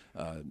the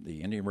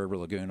Indian River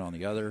Lagoon on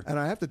the other. And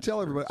I have to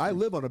tell everybody, I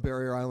live on a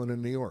barrier island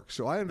in New York,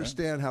 so I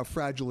understand how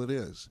fragile it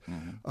is.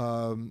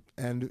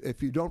 And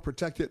if you don't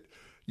protect it,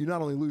 you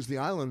not only lose the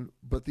island,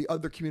 but the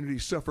other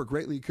communities suffer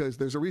greatly, because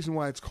there's a reason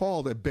why it's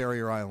called a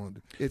barrier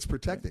island. It's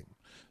protecting.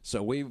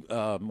 So we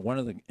one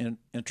of the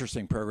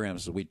interesting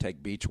programs is we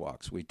take beach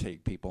walks. We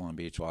take people on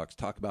beach walks,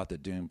 talk about the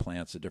dune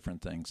plants, the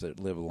different things that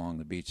live along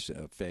the beach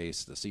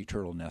face, the sea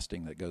turtle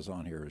nesting that goes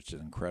on here, which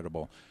is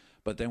incredible.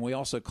 But then we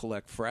also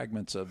collect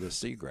fragments of the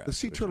seagrass. The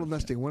sea turtle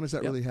nesting, when is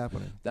that really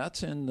happening?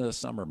 That's in the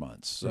summer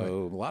months.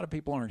 So a lot of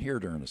people aren't here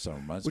during the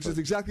summer months. Which is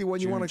exactly when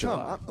you want to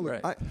July.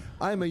 come.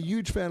 I'm a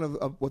huge fan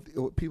of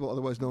what people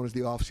otherwise known as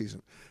the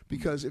off-season.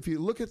 Because if you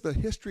look at the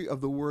history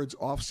of the words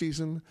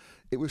off-season,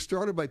 it was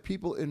started by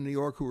people in New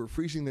York who were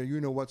freezing their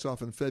you-know-what's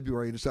off in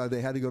February and decided they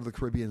had to go to the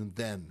Caribbean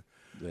then.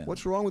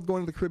 What's wrong with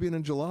going to the Caribbean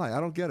in July? I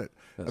don't get it.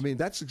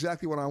 That's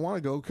exactly when I want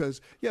to go, because,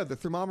 the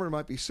thermometer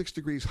might be 6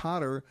 degrees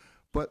hotter,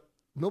 but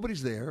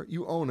nobody's there.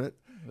 You own it.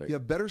 You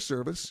have better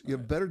service. You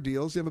have better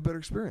deals. You have a better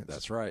experience.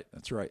 That's right.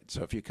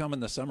 So if you come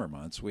in the summer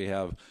months, we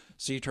have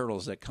sea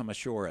turtles that come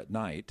ashore at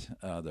night.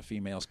 The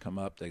females come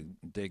up. They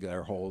dig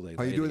their hole.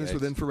 Are you doing this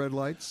with infrared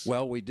lights?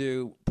 Well, we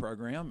do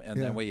program,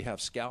 and then we have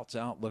scouts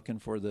out looking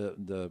for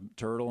the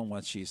turtle. And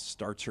once she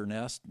starts her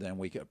nest, then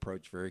we can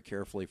approach very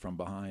carefully from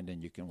behind,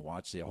 and you can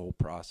watch the whole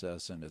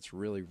process. And it's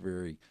really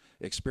very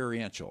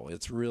experiential.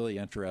 It's really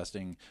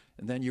interesting.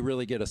 And then you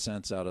really get a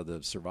sense out of the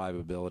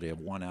survivability of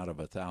 1 out of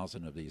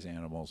 1,000 of these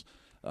animals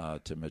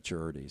to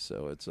maturity.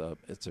 So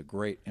it's a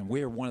great, and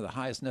we are one of the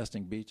highest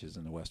nesting beaches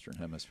in the Western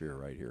Hemisphere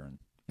right here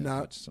in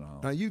Hutchinson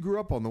Island. Now, you grew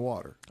up on the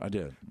water. I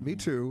did. Me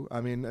too. I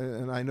mean,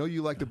 and I know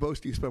you like to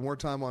boast you spend more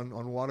time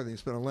on water than you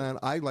spend on land.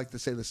 I like to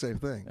say the same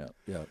thing.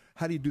 Yeah.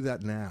 How do you do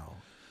that now?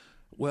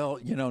 Well,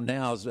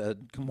 now is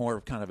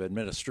more kind of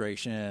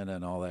administration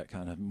and all that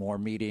kind of more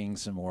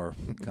meetings and more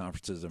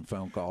conferences and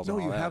phone calls. No,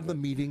 and all you that. have the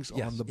meetings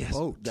on the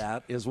boat.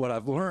 That is what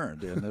I've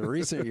learned. In the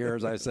recent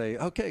years, I say,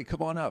 okay,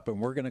 come on up,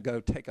 and we're going to go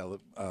take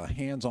a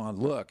hands-on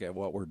look at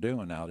what we're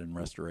doing out in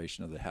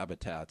restoration of the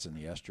habitats in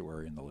the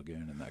estuary and the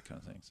lagoon and that kind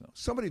of thing. So,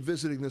 somebody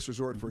visiting this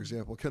resort, for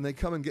example, can they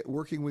come and get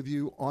working with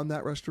you on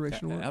that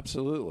restoration work?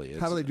 Absolutely.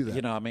 How do they do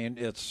that?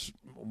 It's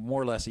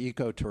more or less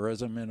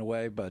ecotourism in a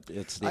way, but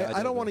it's the idea.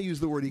 I don't want to use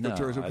the word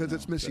ecotourism because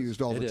it's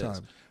misused all the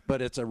time.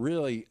 But it's a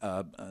really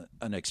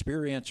an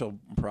experiential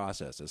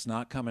process. It's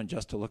not coming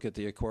just to look at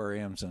the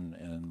aquariums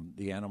and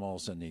the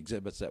animals and the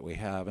exhibits that we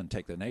have and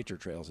take the nature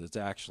trails. It's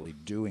actually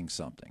doing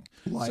something.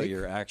 So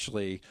you're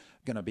actually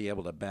going to be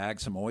able to bag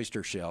some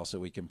oyster shells so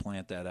we can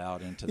plant that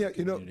out into the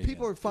community.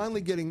 People are finally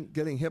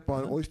getting hip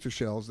on oyster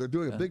shells. They're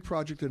doing a big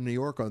project in New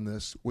York on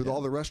this with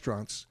all the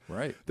restaurants.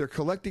 Right. They're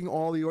collecting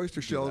all the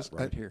oyster shells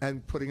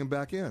and putting them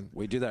back in.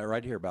 We do that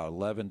right here. About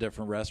 11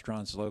 different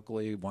restaurants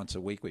locally. Once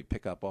a week we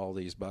pick up all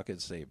these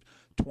buckets. Save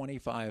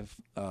 25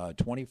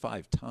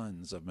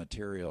 tons of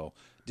material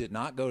did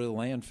not go to the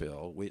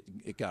landfill.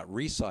 It got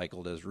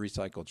recycled as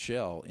recycled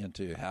shell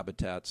into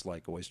habitats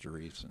like oyster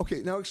reefs.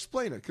 Okay, now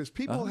explain it, because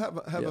people have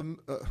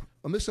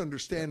a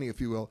misunderstanding, if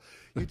you will.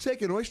 You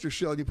take an oyster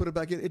shell and you put it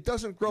back in, it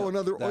doesn't grow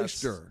another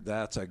oyster.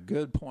 That's a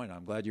good point.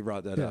 I'm glad you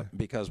brought that up,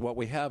 because what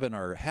we have in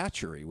our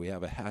hatchery, we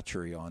have a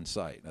hatchery on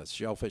site, a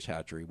shellfish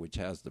hatchery, which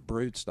has the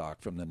brood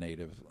stock from the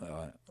native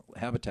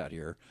habitat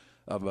here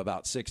of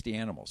about 60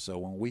 animals. So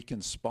when we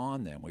can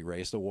spawn them, we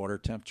raise the water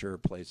temperature,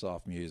 plays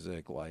off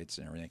music, lights,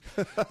 and everything.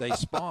 They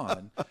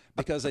spawn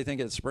because they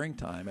think it's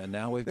springtime, and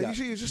now we've got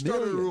you just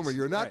started a rumor.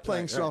 You're not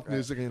playing soft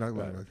music. And you're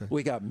not okay.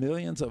 We got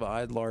millions of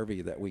eyed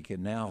larvae that we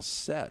can now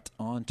set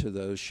onto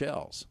those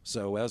shells.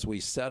 So as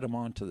we set them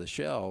onto the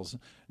shells,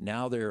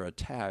 now they're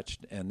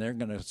attached, and they're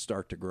going to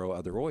start to grow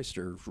other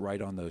oysters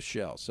right on those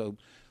shells. So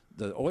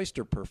the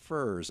oyster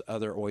prefers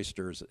other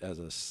oysters as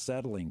a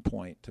settling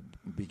point to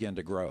begin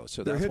to grow.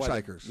 So they're that's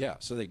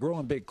hitchhikers. So they grow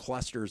in big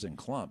clusters and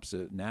clumps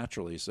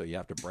naturally, so you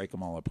have to break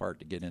them all apart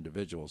to get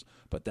individuals.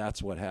 But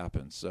that's what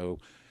happens. So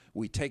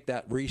we take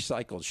that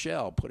recycled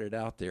shell, put it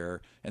out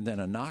there, and then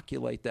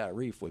inoculate that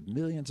reef with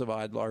millions of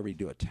eyed larvae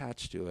to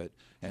attach to it,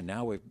 and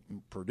now we've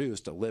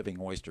produced a living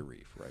oyster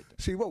reef right there.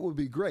 See, what would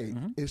be great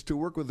is to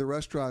work with the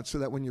restaurant so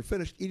that when you're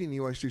finished eating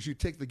the oysters, you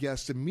take the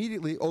guests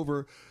immediately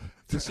over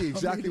to see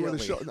exactly where the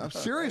shell. No,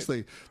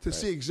 seriously, to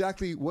see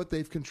exactly what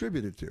they've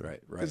contributed to. Right.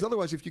 Because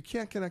otherwise, if you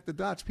can't connect the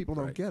dots, people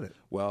don't get it.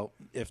 Well,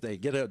 if they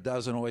get a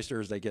dozen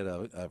oysters, they get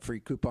a free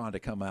coupon to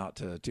come out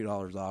to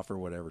 $2 off or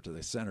whatever to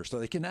the center, so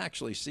they can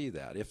actually see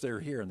that if they're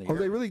here in the area.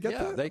 They really get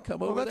that? Yeah, they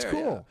come over that's there.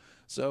 Cool. Yeah.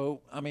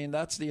 So, I mean,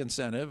 that's the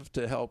incentive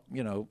to help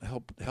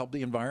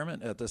the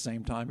environment at the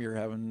same time you're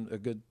having a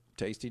good,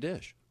 tasty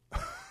dish.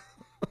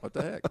 What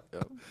the heck?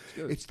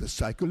 It's the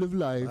cycle of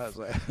life.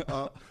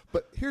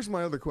 But here's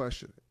my other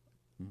question.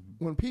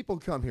 When people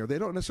come here, they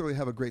don't necessarily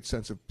have a great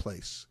sense of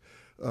place.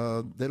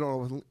 They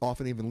don't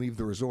often even leave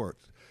the resort.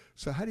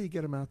 So how do you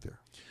get them out there?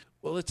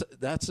 Well,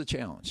 that's a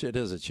challenge. It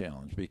is a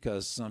challenge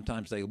because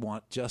sometimes they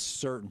want just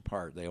certain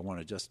part. They want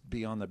to just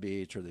be on the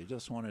beach, or they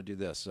just want to do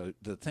this. So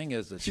the thing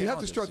is, you have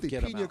to start the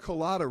Pina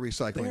Colada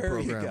recycling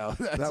program.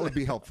 That would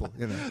be helpful.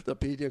 The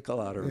Pina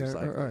Colada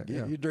recycling. Right.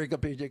 You drink a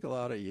Pina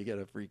Colada, you get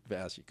a free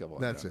pass. You come on.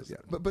 That's it. Yeah.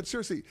 But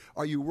seriously,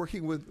 are you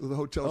working with the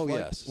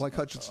hotels like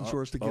Hutchinson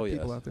Shores to get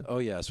people out there? Oh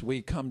yes,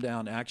 we come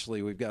down.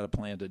 Actually, we've got a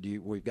plan to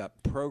do. We've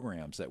got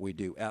programs that we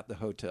do at the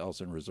hotels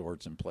and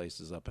resorts and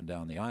places up and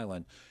down the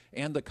island,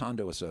 and the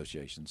condo associations.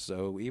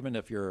 So even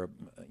if you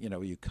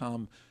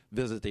come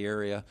visit the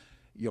area,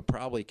 you'll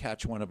probably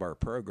catch one of our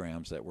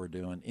programs that we're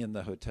doing in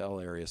the hotel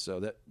area, so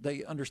that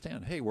they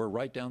understand, hey, we're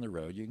right down the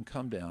road. You can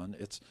come down.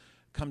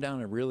 Come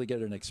down and really get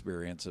an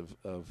experience of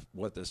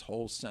what this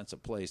whole sense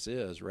of place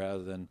is,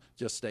 rather than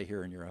just stay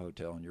here in your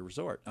hotel and your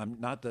resort.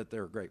 Not that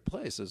they're a great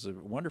place. It's a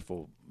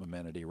wonderful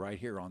amenity right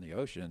here on the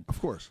ocean, of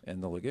course,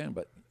 in the lagoon.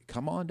 But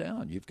come on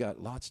down. You've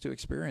got lots to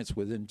experience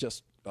within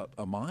just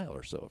a mile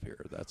or so of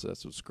here. That's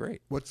what's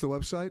great. What's the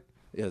website?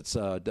 It's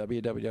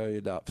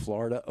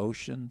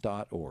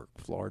www.floridaocean.org.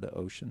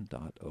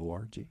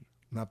 Floridaocean.org.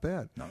 Not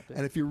bad.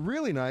 And if you're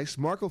really nice,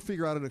 Mark will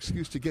figure out an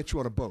excuse to get you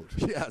on a boat.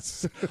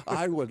 Yes,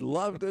 I would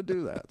love to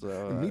do that.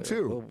 So Me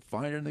too. We'll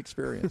find an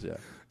experience, yeah.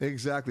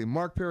 Exactly.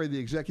 Mark Perry, the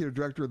Executive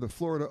Director of the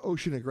Florida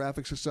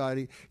Oceanographic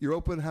Society. You're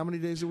open how many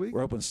days a week?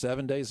 We're open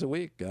 7 days a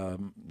week,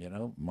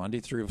 Monday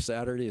through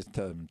Saturday is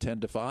 10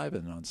 to 5,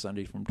 and on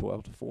Sunday from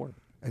 12 to 4.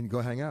 And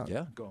go hang out.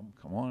 Yeah, come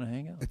on and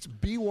hang out. It's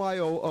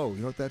BYOO.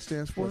 You know what that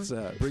stands for? What's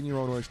that? Bring your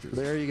own oysters.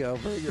 There you go.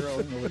 Bring your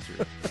own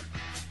oysters.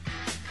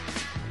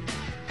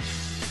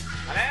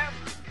 Hello?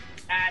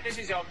 This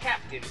is your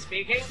captain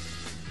speaking.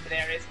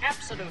 There is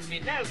absolutely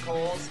no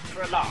cause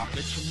for alarm.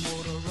 Get your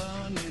motor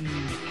running.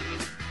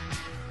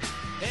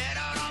 Head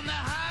out on the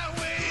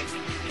highway.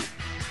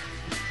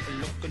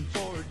 Looking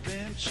for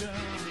adventure.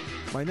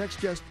 My next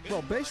guest,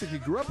 basically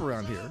grew up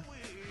around here.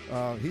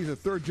 He's a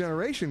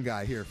third-generation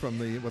guy here from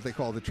what they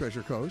call the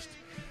Treasure Coast.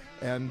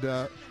 And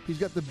he's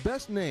got the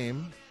best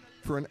name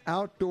for an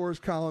outdoors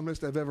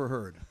columnist I've ever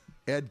heard.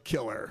 Ed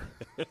Killer.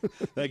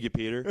 Thank you,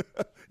 Peter.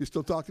 You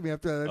still talk to me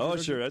after that? Oh,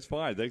 sure. That's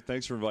fine.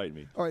 Thanks for inviting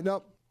me. All right.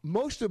 Now,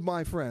 most of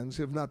my friends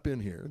have not been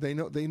here. They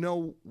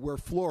know where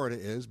Florida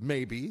is,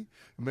 maybe.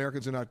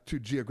 Americans are not too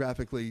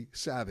geographically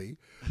savvy.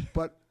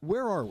 But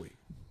where are we?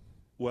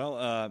 Well,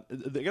 I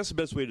guess the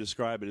best way to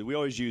describe it, we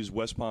always use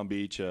West Palm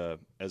Beach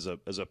as a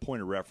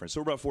point of reference.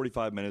 So we're about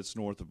 45 minutes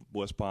north of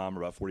West Palm,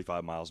 or about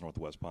 45 miles north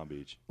of West Palm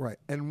Beach. Right.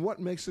 And what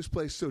makes this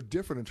place so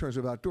different in terms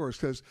of outdoors?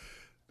 Because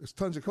there's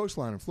tons of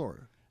coastline in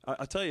Florida.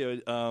 I'll tell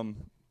you,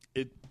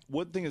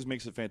 one thing that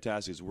makes it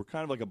fantastic is we're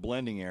kind of like a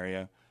blending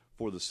area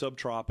for the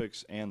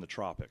subtropics and the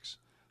tropics.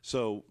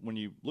 So when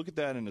you look at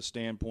that in a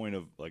standpoint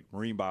of like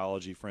marine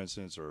biology, for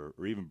instance, or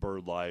even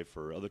bird life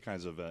or other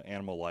kinds of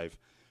animal life,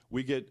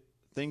 we get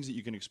things that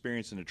you can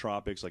experience in the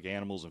tropics, like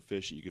animals and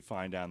fish that you can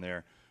find down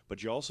there,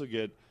 but you also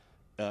get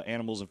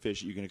animals and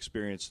fish that you can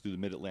experience through the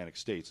mid-Atlantic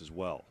states as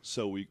well.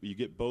 So you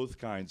get both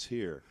kinds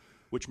here.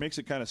 which makes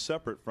it kind of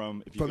separate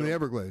from from the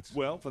Everglades.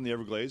 Well, from the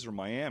Everglades or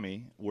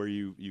Miami, where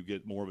you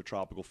get more of a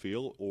tropical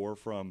feel, or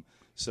from,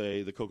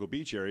 say, the Cocoa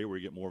Beach area, where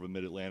you get more of a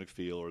mid-Atlantic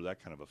feel or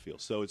that kind of a feel.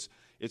 So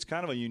it's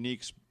kind of a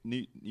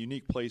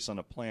unique place on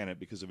the planet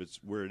because of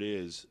where it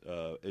is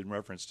in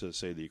reference to,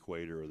 say, the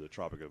equator or the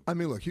Tropic of. I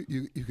mean, look,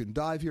 you can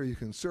dive here, you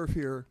can surf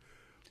here,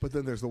 but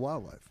then there's the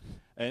wildlife.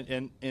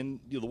 And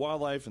the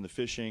wildlife and the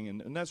fishing,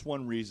 and that's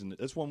one reason.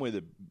 That's one way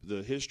that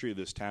the history of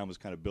this town was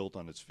kind of built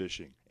on its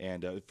fishing.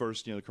 And at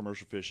first, the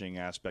commercial fishing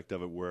aspect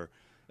of it, where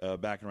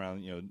back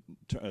around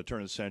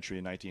turn of the century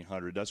in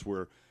 1900, that's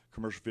where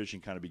commercial fishing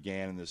kind of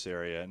began in this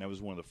area, and that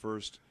was one of the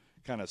first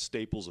kind of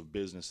staples of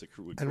business that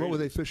would. And what were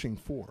they fishing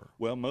for?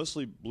 Well,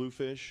 mostly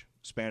bluefish,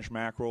 Spanish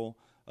mackerel,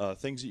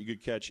 things that you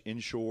could catch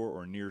inshore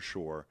or near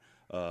shore.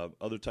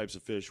 Other types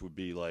of fish would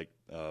be like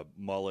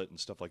mullet and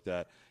stuff like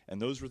that,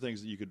 and those were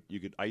things that you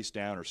could ice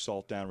down or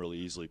salt down really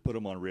easily. Put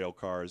them on rail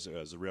cars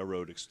as the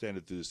railroad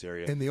extended through this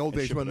area. In the old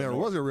days when there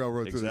was a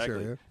railroad through this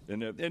area,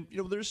 and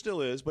there still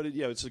is, but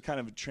it's a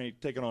kind of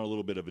taken on a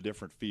little bit of a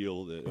different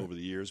feel over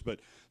the years. But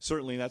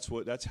certainly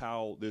that's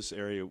how this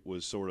area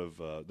was sort of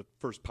the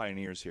first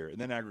pioneers here, and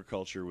then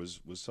agriculture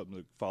was something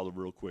that followed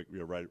real quick,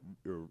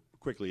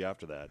 quickly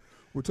after that.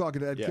 We're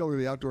talking to Ed Keller,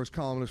 the outdoors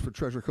columnist for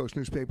Treasure Coast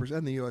Newspapers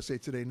and the USA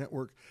Today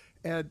Network.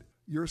 Ed,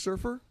 you're a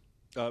surfer?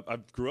 I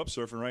grew up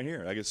surfing right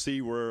here. I can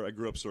see where I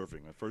grew up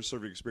surfing. My first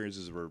surfing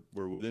experiences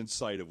were within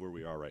sight of where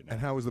we are right now.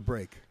 And how was the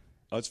break?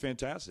 Oh, it's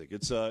fantastic.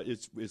 This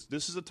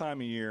is a time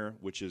of year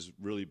which is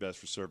really best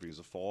for surfing, is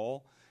the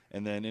fall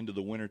and then into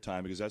the winter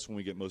time, because that's when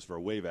we get most of our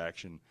wave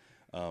action.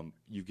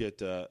 You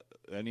get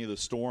any of the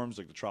storms,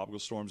 like the tropical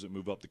storms that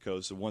move up the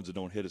coast, the ones that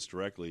don't hit us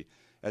directly,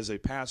 as they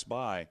pass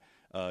by.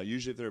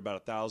 Usually if they're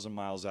about 1,000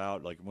 miles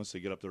out, like once they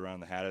get up there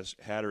around the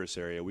Hatteras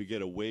area, we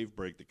get a wave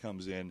break that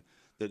comes in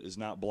that is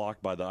not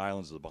blocked by the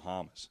islands of the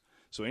Bahamas.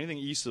 So anything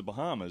east of the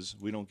Bahamas,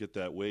 we don't get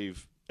that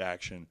wave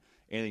action.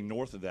 Anything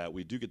north of that,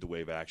 we do get the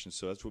wave action.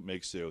 So that's what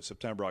makes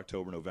September,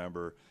 October,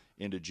 November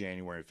into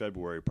January,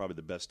 February probably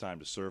the best time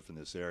to surf in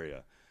this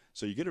area.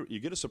 So you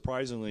get a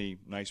surprisingly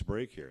nice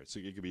break here. So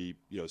it could be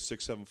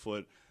 6-7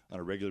 foot on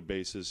a regular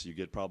basis. You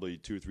get probably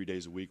 2 or 3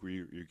 days a week where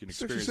you can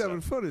experience 6 or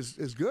 7 foot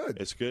is good.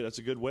 It's good. That's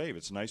a good wave.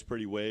 It's a nice,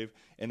 pretty wave.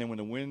 And then when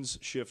the winds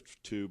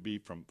shift to be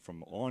from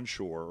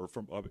onshore or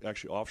from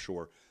actually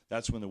offshore,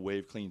 that's when the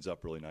wave cleans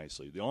up really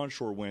nicely. The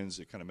onshore winds,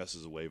 it kind of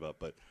messes the wave up,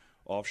 but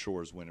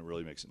offshore is when it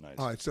really makes it nice.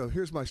 All right, so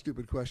here's my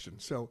stupid question.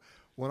 So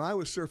when I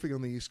was surfing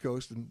on the East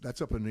Coast, and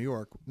that's up in New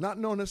York, not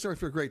known necessarily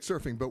for great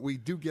surfing, but we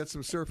do get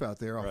some surf out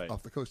there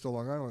off the coast of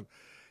Long Island.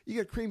 You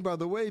get creamed by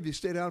the wave, you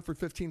stay down for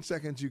 15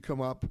 seconds, you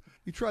come up.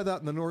 You try that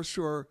in the North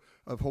Shore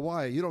of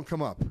Hawaii, you don't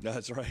come up.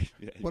 That's right.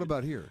 Yeah. What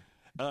about here?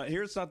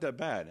 Here it's not that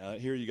bad.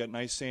 Here you got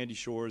nice sandy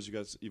shores.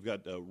 You've got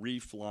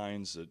reef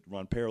lines that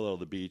run parallel to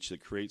the beach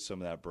that create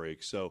some of that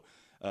break. So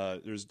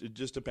it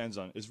just depends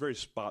on. It's very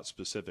spot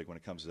specific when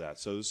it comes to that.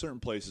 So there's certain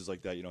places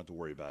like that you don't have to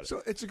worry about it.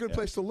 So it's a good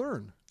place to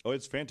learn. Oh,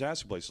 it's a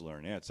fantastic place to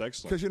learn. Yeah, it's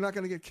excellent. Because you're not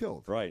going to get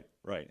killed. Right.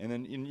 And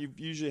then you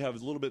usually have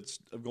a little bit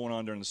of going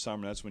on during the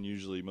summer. That's when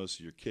usually most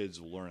of your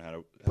kids will learn how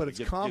to. But it's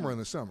calmer in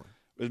the summer.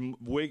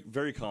 It's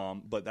very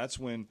calm, but that's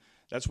when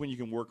you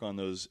can work on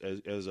those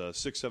as a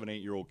 6, 7,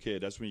 8-year-old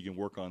kid. That's when you can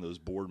work on those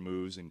board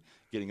moves and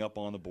getting up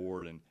on the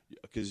board, and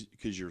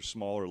because you're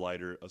smaller,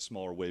 lighter, a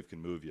smaller wave can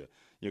move you.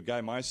 A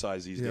guy my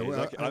size these days.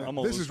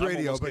 Well, this is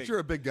radio, but you're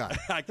a big guy.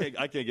 I can't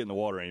get in the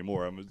water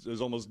anymore. There's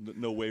almost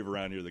no wave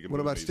around here that can. What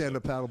move about me,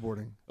 stand-up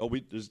paddleboarding? Oh,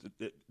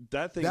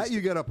 that thing. That you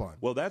get up on.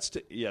 Well,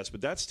 yes, but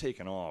that's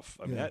taken off.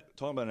 I mean,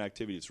 talking about an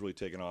activity that's really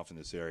taken off in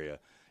this area.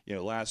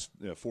 Last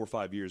 4 or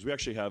 5 years, we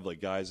actually have like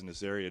guys in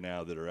this area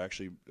now that are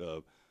actually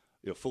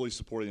fully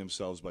supporting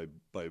themselves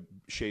by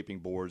shaping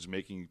boards,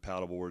 making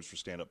paddle boards for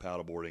stand-up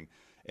paddleboarding,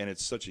 and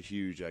it's such a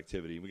huge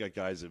activity. We got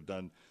guys that have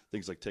done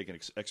things like taking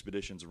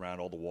expeditions around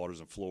all the waters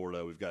in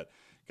Florida. We've got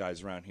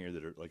guys around here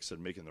that are, like I said,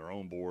 making their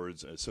own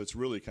boards. So it's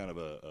really kind of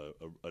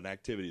an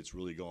activity that's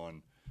really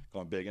gone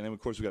big. And then, of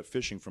course, we've got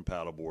fishing from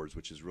paddle boards,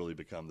 which has really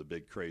become the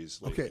big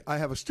craze lately. Okay, I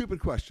have a stupid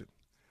question.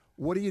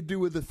 What do you do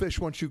with the fish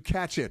once you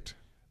catch it?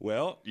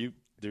 Well,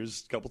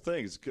 there's a couple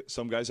things.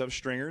 Some guys have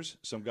stringers.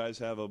 Some guys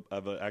have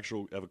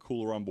a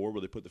cooler on board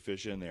where they put the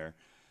fish in there.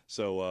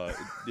 So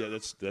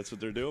that's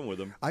what they're doing with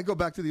them. I go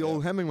back to the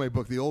old Hemingway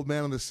book, The Old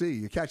Man on the Sea.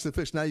 You catch the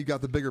fish, now you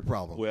got the bigger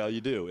problem. Well, you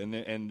do, and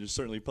there's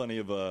certainly plenty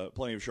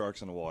of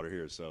sharks in the water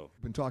here. So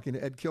I've been talking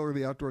to Ed Keller,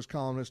 the outdoors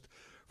columnist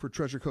for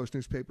Treasure Coast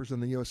Newspapers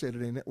and the USA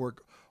Today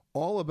Network,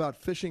 all about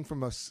fishing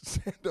from a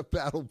stand-up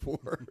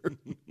paddleboard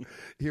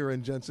here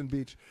in Jensen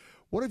Beach.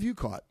 What have you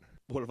caught?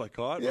 What have I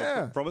caught?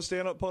 Yeah. From a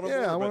stand-up paddleboard?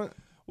 Yeah.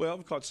 Well,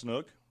 I've caught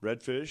snook,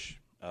 redfish,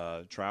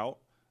 trout,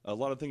 a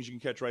lot of things you can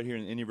catch right here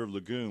in the Indian River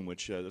Lagoon,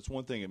 which that's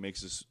one thing that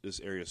makes this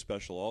area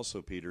special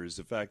also, Peter, is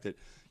the fact that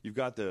you've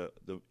got the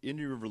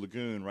Indian River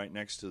Lagoon right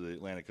next to the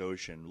Atlantic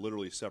Ocean,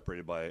 literally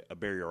separated by a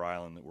barrier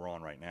island that we're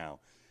on right now.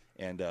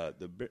 And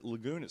the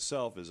lagoon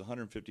itself is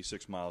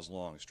 156 miles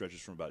long. It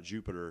stretches from about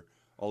Jupiter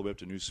all the way up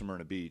to New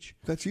Smyrna Beach.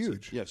 That's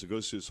huge. So it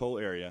goes through this whole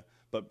area.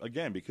 But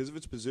again, because of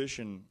its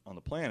position on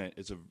the planet,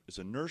 it's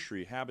a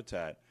nursery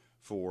habitat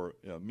for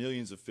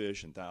millions of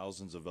fish and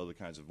thousands of other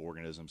kinds of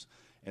organisms.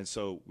 And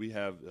so we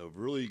have a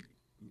really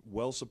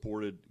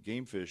well-supported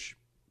game fish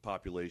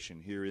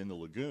population here in the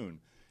lagoon.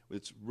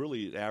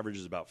 It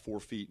averages about 4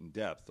 feet in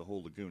depth, the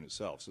whole lagoon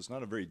itself. So it's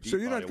not a very deep. So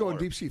you're not going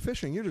water. deep sea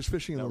fishing. You're just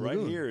fishing in the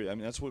lagoon. Right here. I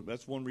mean,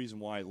 that's one reason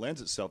why it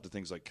lends itself to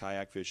things like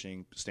kayak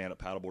fishing,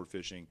 stand-up paddleboard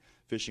fishing,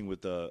 fishing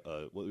with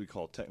what we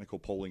call technical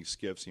poling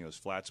skiffs. It's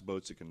flats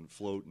boats that can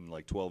float in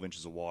like 12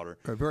 inches of water.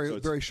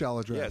 Very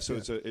shallow draft. Yeah.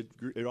 So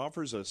it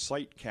offers a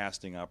sight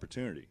casting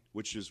opportunity,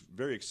 which is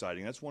very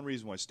exciting. That's one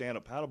reason why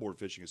stand-up paddleboard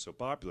fishing is so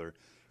popular,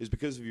 is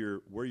because of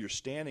where you're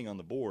standing on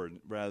the board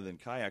rather than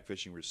kayak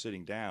fishing where you're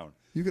sitting down.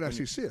 You can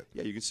actually see it.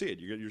 Yeah, you can see it.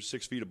 You're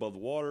 6 feet above the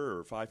water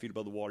or 5 feet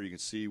above the water. You can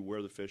see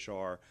where the fish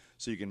are,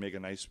 so you can make a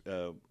nice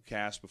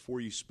cast before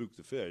you spook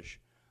the fish,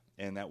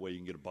 and that way you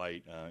can get a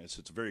bite. It's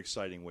a very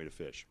exciting way to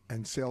fish.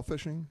 And sail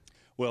fishing?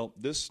 Well,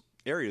 this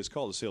area is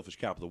called the Sailfish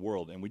Capital of the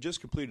World, and we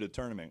just completed a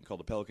tournament called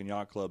the Pelican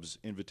Yacht Club's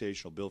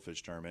Invitational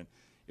Billfish Tournament.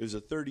 It was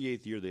the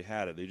 38th year they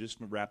had it. They just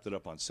wrapped it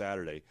up on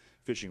Saturday,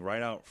 fishing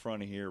right out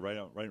front of here, right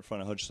in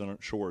front of Hutchinson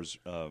Shores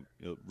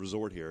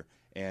resort here.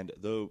 And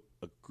though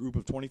a group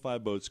of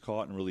 25 boats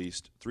caught and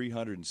released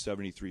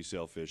 373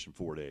 sailfish in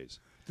 4 days.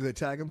 Do they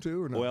tag them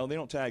too, or no? Well, they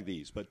don't tag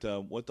these, but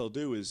what they'll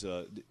do is,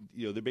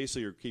 they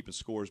basically are keeping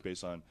scores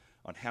based on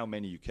how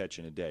many you catch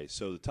in a day.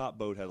 So the top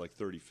boat had like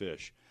 30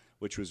 fish,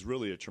 which was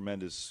really a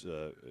tremendous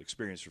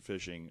experience for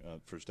fishing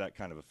for that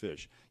kind of a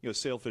fish.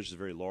 Sailfish is a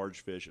very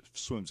large fish. It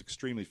swims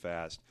extremely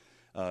fast.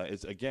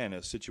 It's, again,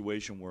 a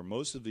situation where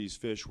most of these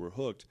fish were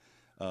hooked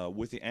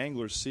with the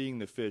angler seeing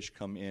the fish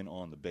come in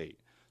on the bait.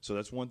 So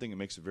that's one thing that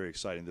makes it very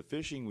exciting. The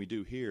fishing we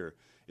do here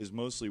is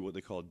mostly what they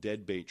call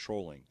dead bait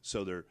trolling.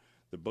 So the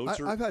boats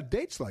are... I've had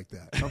dates like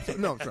that.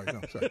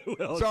 Sorry.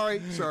 Well,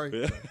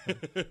 sorry.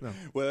 No.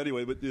 Well,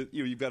 anyway, but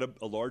you've got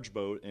a large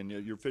boat, and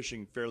you're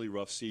fishing fairly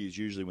rough seas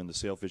usually when the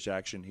sailfish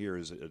action here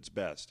is at its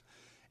best.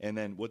 And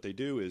then what they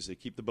do is they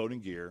keep the boat in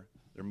gear.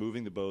 They're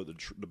moving the boat.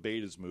 The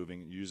bait is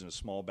moving, using a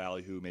small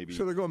ballyhoo, maybe.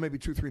 So they're going maybe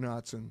 2-3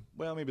 knots, and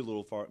maybe a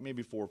little far,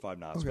 maybe 4 or 5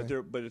 knots. Okay.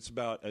 But it's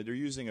about they're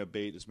using a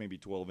bait that's maybe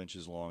 12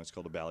 inches long. It's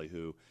called a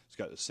ballyhoo. It's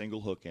got a single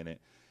hook in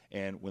it.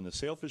 And when the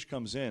sailfish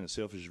comes in, the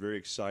sailfish is very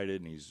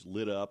excited, and he's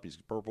lit up. He's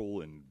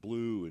purple and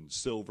blue and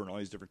silver and all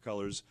these different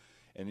colors.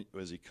 And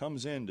as he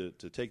comes in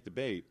to take the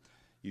bait,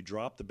 you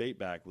drop the bait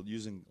back with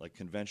using like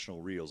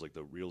conventional reels, like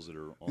the reels that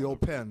are on the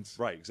old pens.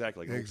 Right,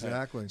 exactly. Like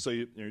exactly. So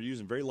you're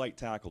using very light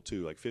tackle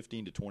too, like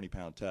 15 to 20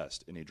 pound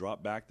test, and you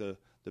drop back the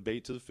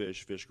bait to the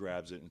fish. Fish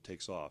grabs it and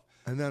takes off.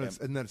 And then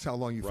it's how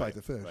long you fight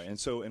the fish. Right. And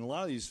so, in a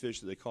lot of these fish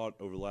that they caught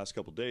over the last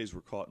couple of days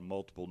were caught in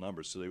multiple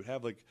numbers. So they would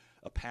have like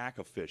a pack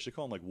of fish. They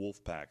call them like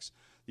wolf packs.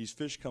 These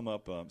fish come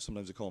up.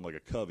 Sometimes they call them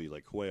like a covey,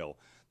 like quail.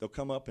 They'll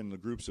come up in the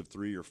groups of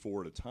 3 or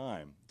 4 at a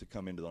time to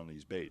come into on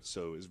these baits.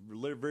 So it's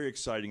very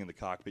exciting in the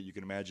cockpit. You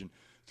can imagine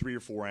 3 or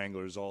 4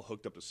 anglers all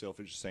hooked up to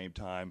sailfish at the same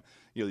time.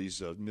 These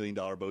 $1 million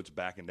boats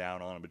backing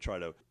down on them to try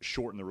to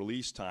shorten the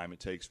release time it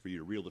takes for you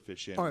to reel the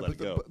fish in and let it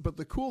go. But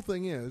the cool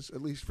thing is,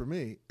 at least for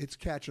me, it's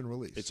catch and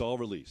release. It's all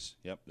release.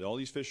 Yep. All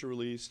these fish are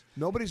released.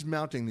 Nobody's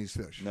mounting these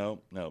fish.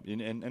 No.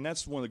 And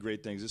that's one of the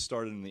great things. This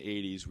started in the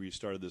 80s where you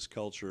started this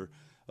culture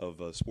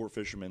of sport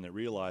fishermen that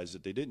realized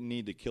that they didn't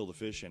need to kill the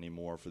fish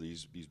anymore for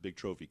these big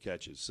trophy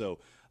catches. So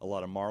a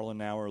lot of marlin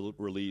now are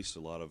released, a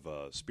lot of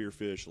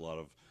spearfish, a lot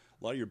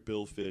of your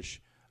billfish,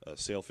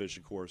 sailfish,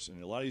 of course,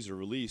 and a lot of these are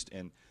released.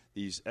 And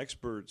these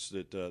experts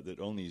that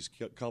own these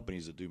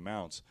companies that do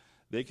mounts,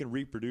 they can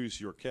reproduce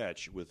your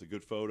catch with a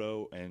good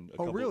photo and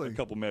a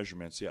couple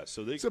measurements. Yeah,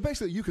 so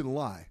basically you can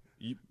lie.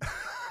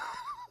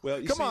 Well,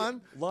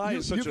 lie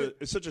is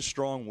such a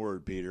strong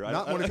word, Peter.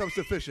 Not when it comes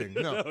to fishing.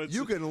 No,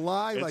 you can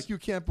lie like you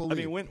can't believe.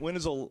 I mean, when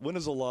is a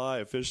lie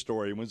a fish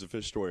story? When's a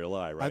fish story a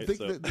lie? Right? I think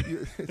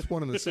that it's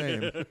one and the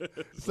same.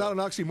 It's not an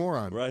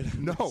oxymoron, right?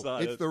 No,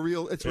 it's the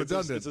real. It's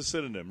redundant. It's a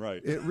synonym,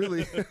 right? It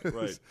really is.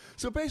 Right.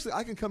 So basically,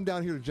 I can come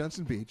down here to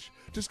Jensen Beach,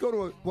 just go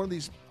to one of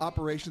these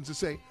operations and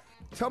say,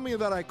 tell me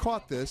that I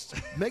caught this,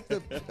 make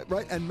the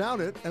right, and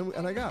mount it,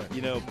 and I got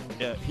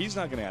it. He's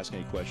not going to ask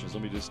any questions.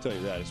 Let me just tell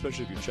you that,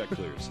 especially if your check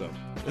clears. So,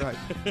 right,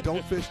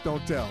 don't fish,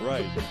 don't tell.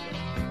 Right.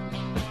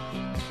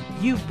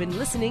 You've been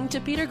listening to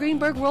Peter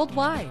Greenberg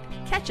Worldwide.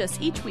 Catch us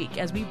each week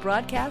as we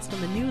broadcast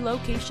from a new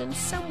location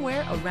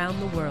somewhere around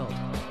the world.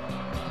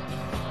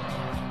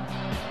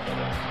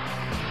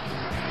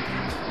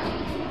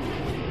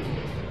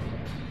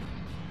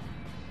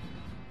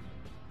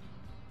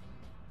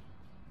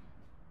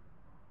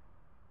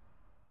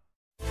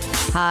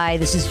 Hi,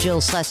 this is Jill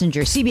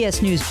Schlesinger,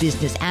 CBS News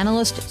business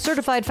analyst,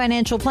 certified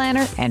financial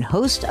planner, and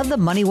host of the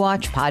Money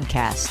Watch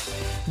podcast.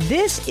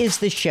 This is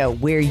the show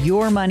where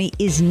your money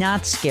is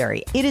not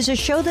scary. It is a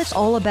show that's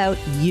all about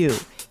you.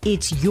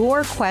 It's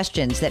your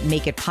questions that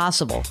make it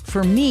possible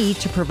for me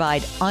to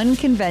provide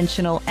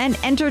unconventional and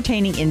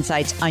entertaining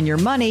insights on your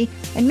money,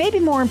 and maybe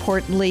more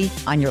importantly,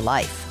 on your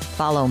life.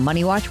 Follow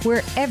Money Watch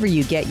wherever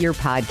you get your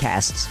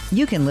podcasts.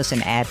 You can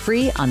listen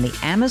ad-free on the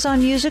Amazon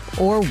Music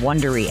or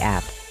Wondery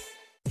app.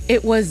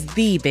 It was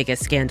the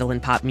biggest scandal in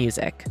pop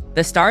music.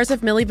 The stars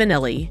of Milli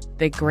Vanilli,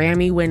 the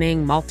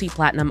Grammy-winning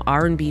multi-platinum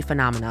R&B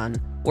phenomenon,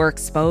 were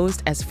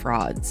exposed as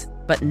frauds.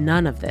 But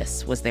none of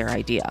this was their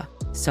idea.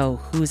 So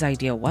whose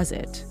idea was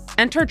it?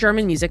 Enter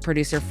German music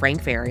producer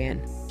Frank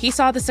Farian. He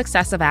saw the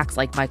success of acts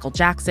like Michael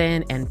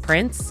Jackson and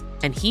Prince,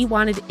 and he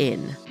wanted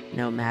in,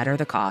 no matter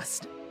the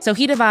cost. So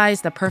he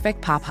devised the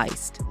perfect pop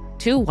heist.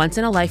 Two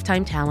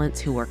once-in-a-lifetime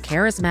talents who were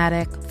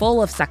charismatic,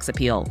 full of sex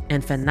appeal,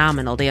 and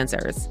phenomenal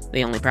dancers.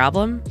 The only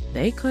problem?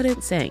 They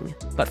couldn't sing.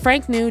 But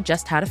Frank knew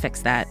just how to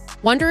fix that.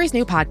 Wondery's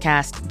new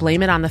podcast,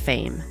 Blame It on the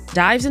Fame,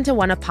 dives into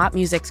one of pop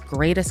music's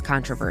greatest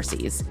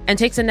controversies and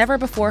takes a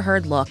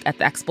never-before-heard look at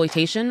the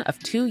exploitation of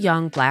two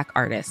young Black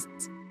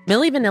artists.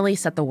 Milli Vanilli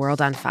set the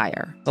world on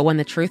fire, but when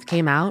the truth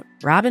came out,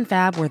 Rob and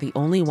Fab were the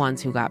only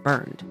ones who got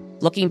burned.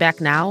 Looking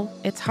back now,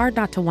 it's hard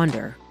not to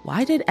wonder,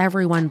 why did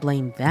everyone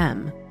blame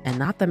them and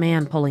not the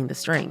man pulling the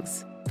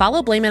strings?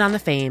 Follow Blame It on the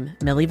Fame,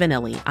 Milli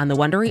Vanilli, on the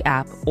Wondery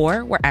app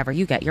or wherever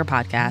you get your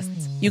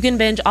podcasts. You can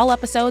binge all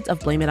episodes of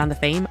Blame It on the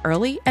Fame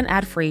early and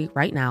ad-free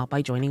right now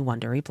by joining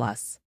Wondery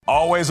Plus.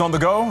 Always on the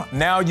go?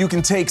 Now you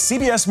can take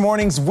CBS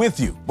Mornings with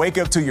you. Wake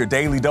up to your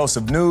daily dose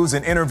of news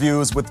and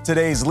interviews with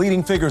today's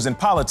leading figures in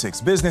politics,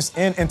 business,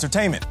 and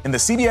entertainment in the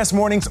CBS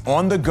Mornings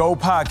On the Go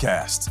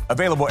podcast.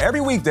 Available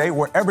every weekday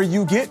wherever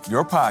you get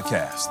your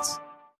podcasts.